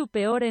to... Es tu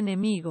peor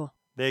enemigo.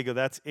 There you go.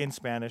 That's in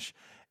Spanish.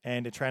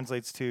 And it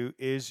translates to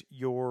is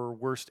your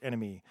worst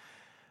enemy.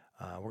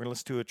 We're going to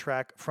listen to a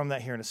track from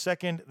that here in a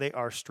second. They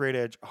are straight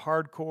edge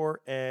hardcore,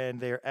 and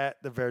they are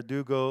at the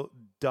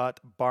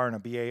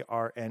verdugo.barna,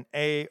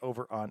 B-A-R-N-A,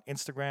 over on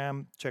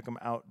Instagram. Check them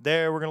out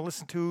there. We're going to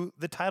listen to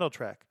the title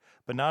track,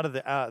 but not of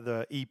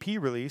the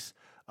EP release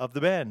of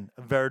the band,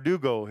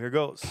 Verdugo. Here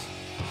goes.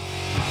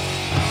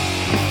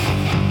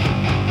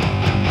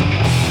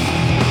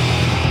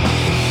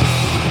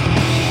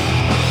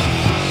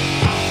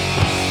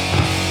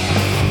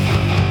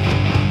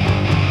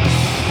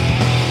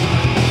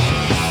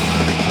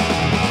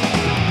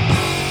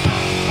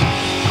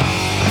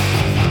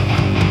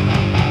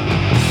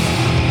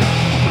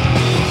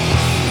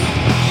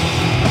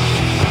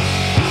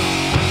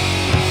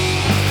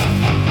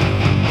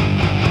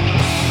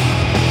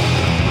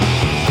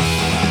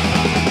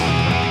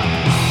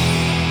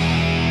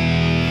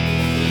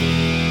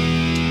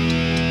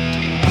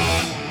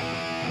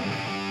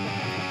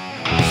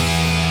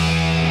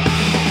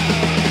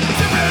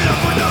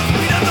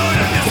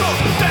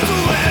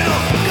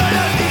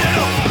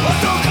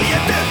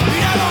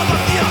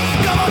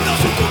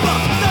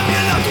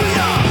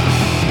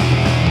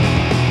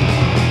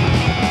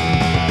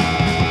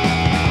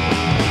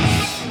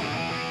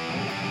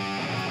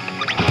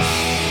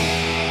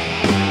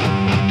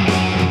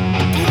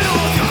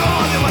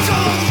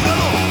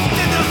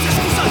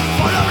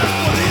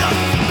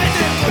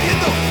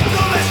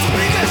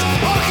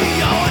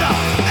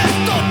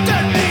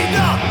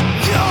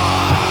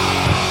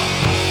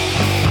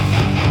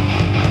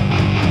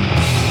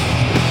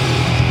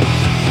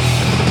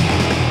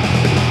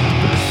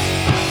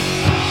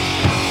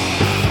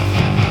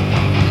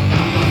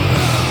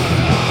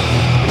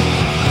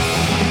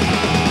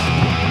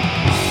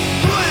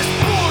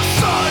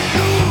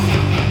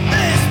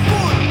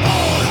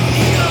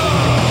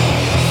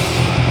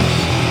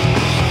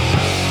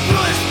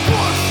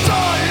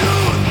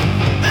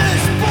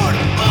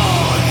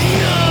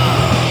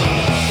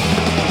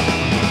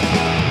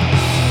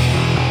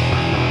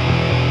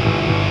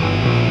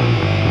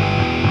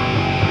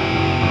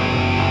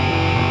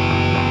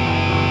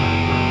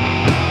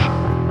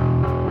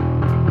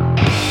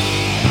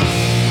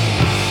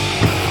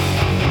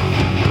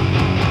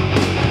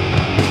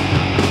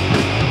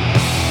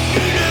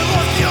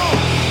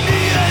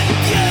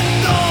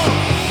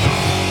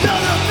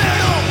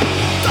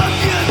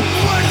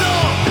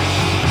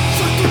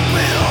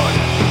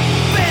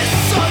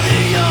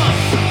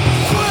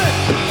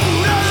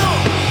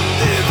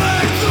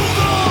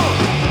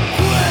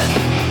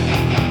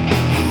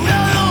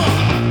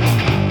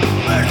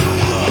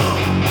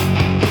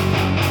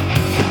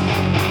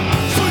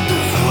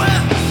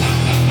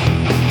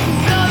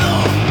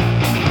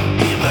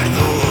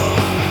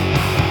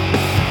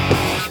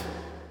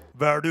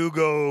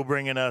 Verdugo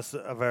bringing us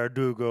a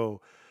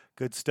Verdugo.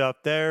 Good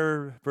stuff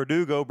there.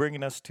 Verdugo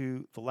bringing us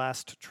to the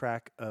last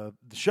track of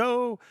the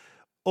show.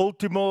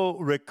 Ultimo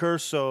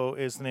Recurso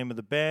is the name of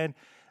the band.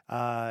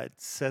 It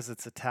says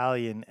it's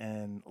Italian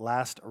and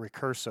last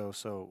Recurso,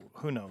 so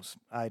who knows?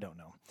 I don't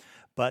know.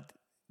 But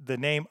the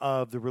name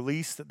of the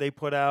release that they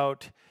put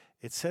out,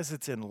 it says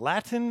it's in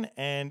Latin,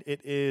 and it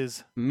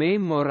is...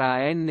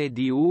 Memora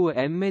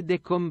NDUM de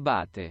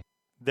combate.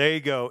 There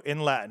you go, in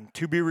Latin.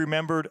 To be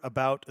remembered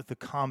about the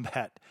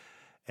combat.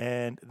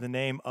 And the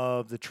name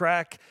of the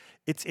track,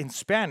 it's in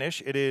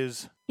Spanish. It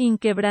is...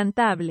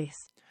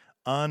 Inquebrantables.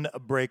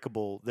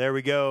 Unbreakable. There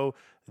we go.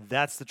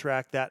 That's the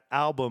track. That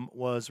album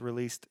was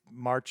released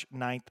March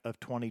 9th of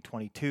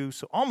 2022.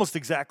 So almost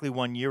exactly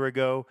 1 year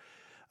ago.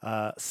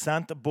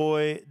 Sant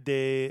Boi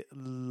de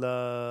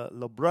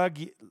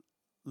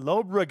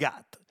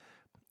Llobregat.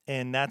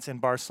 And that's in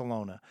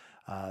Barcelona.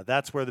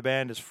 That's where the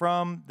band is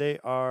from. They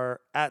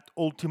are at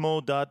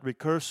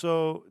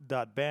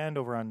ultimo.recurso.band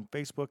over on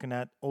Facebook and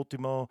at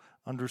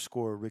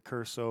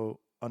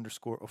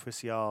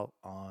ultimo_recurso_official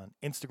on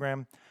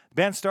Instagram. The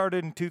band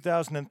started in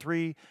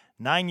 2003.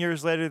 9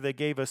 years later, they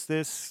gave us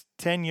this.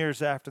 10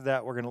 years after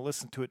that, we're going to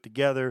listen to it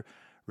together.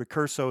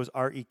 Recurso is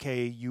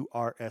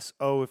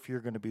Rekurso if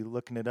you're going to be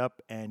looking it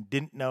up and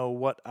didn't know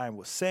what I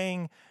was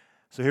saying.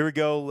 So here we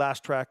go,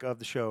 last track of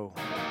the show.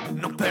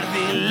 No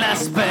perdí la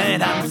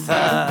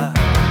esperanza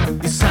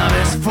y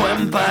sabes fue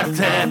en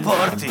parte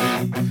por ti.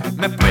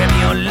 Me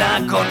premió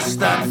la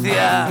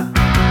constancia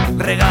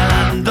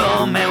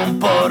regalándome un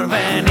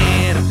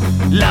porvenir.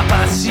 La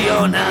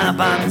pasión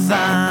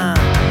avanza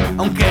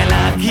aunque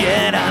la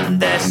quieran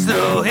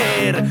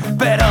destruir,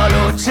 pero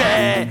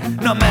luché,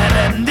 no me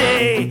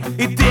rendí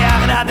y te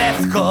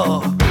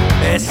agradezco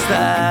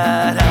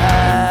estar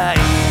ahí.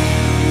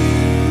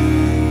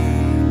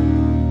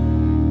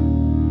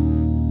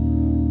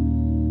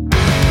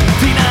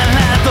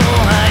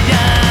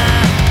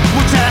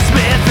 Muchas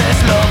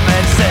veces lo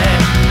pensé,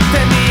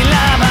 temí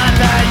la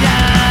batalla,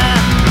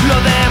 lo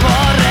debo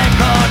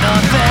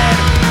reconocer.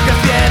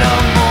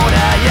 Crecieron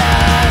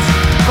murallas,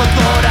 con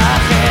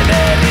coraje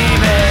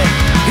derribe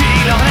y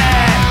logré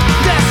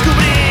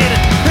descubrir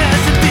el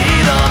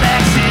sentido de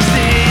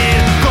existir.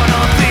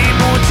 Conocí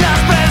muchas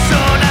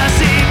personas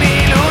y mi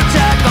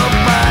lucha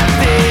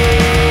compartí.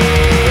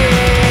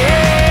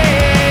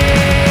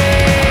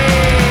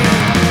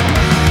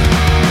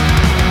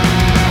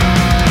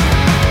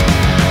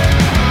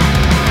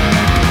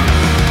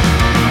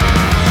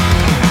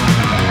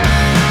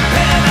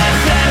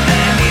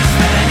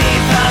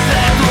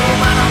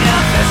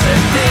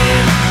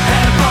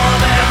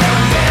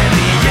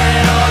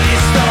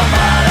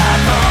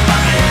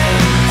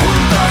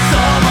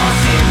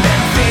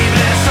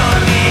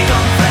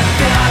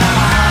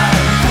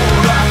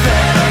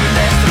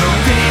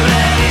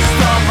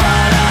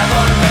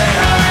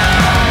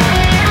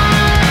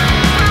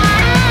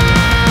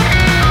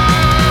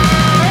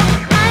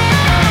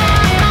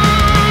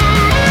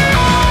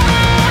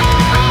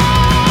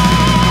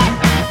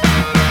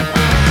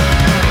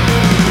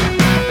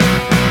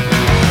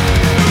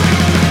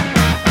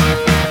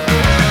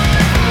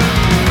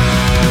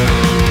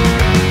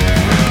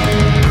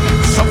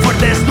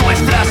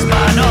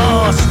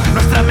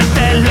 Nuestra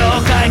mente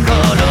loca y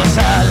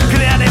colosal.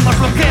 Crearemos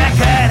lo que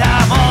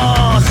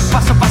queramos,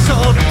 paso a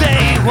paso,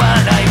 de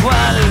igual a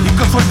igual. Y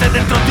con suerte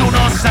dentro de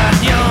unos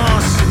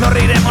años nos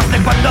reiremos de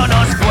cuando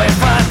nos fue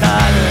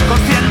fatal.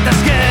 Conscientes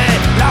que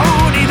la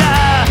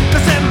unidad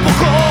nos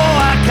empujó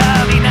a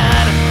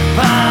caminar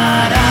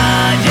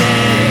para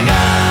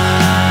llegar.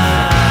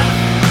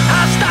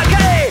 Hasta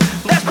que,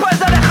 después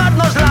de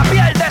dejarnos la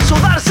piel, de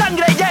sudar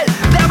sangre y hiel,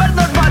 de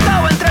habernos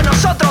matado entre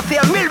nosotros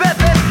 100.000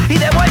 veces y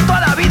devuelto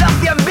a la vida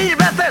 100.000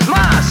 veces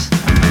más.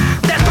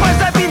 Después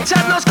de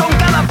pincharnos con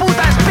cada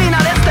puta espina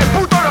de este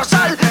puto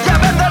rosal y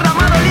haber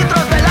derramado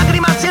litros de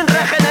lágrimas sin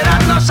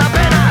regenerarnos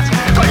apenas,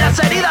 con las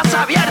heridas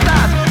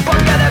abiertas,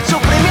 porque del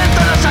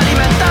sufrimiento nos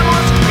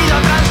alimentamos y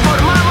lo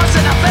transformamos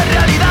en hacer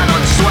realidad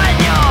un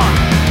sueño.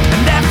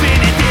 En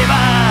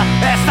definitiva,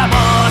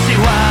 estamos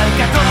igual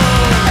que tú.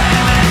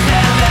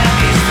 Emerger de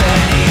mis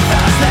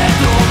cenizas, de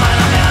tu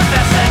mano me hace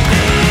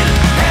sentir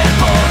el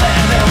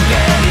poder de un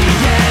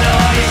guerrillero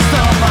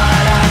listo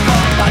para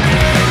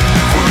combatir.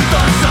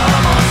 Juntos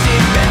somos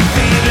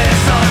invencibles,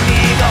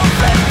 sonido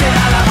frente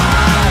a la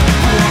mar,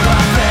 puro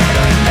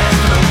acero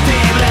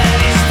indestructible,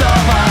 listo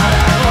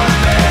para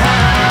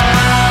golpear.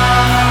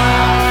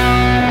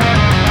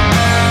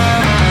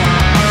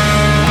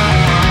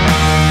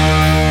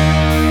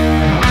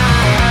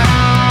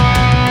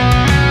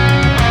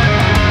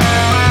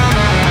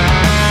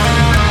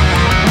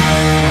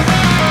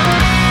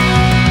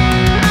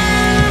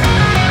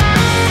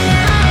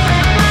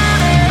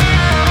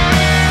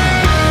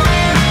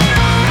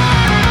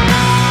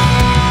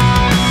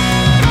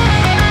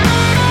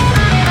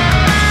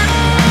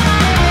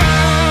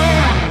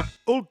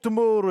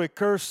 Ultimo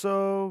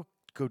Recurso.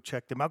 Go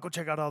check them out. Go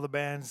check out all the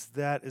bands.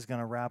 That is going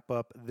to wrap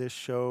up this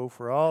show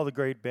for all the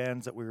great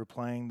bands that we were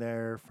playing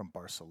there from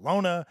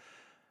Barcelona.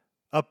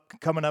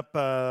 Coming up,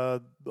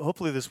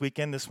 hopefully this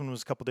weekend. This one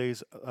was a couple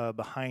days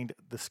behind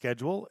the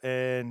schedule,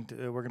 and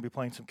we're going to be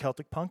playing some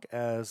Celtic punk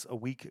as a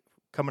week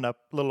coming up,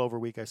 a little over a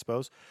week, I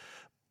suppose.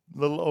 A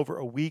little over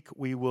a week,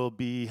 we will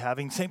be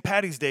having St.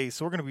 Paddy's Day,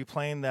 so we're going to be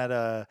playing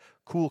that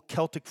cool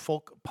Celtic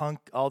folk punk,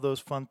 all those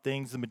fun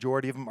things. The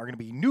majority of them are going to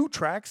be new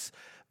tracks,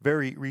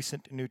 very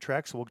recent new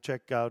tracks, so we'll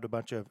check out a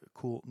bunch of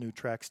cool new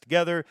tracks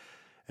together.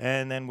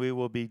 And then we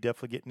will be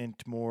definitely getting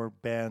into more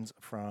bands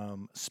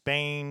from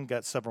Spain.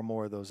 Got several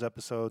more of those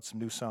episodes. Some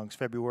new songs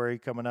February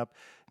coming up,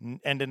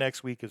 end of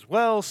next week as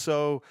well.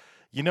 So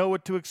you know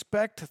what to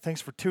expect.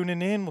 Thanks for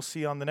tuning in. We'll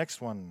see you on the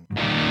next one.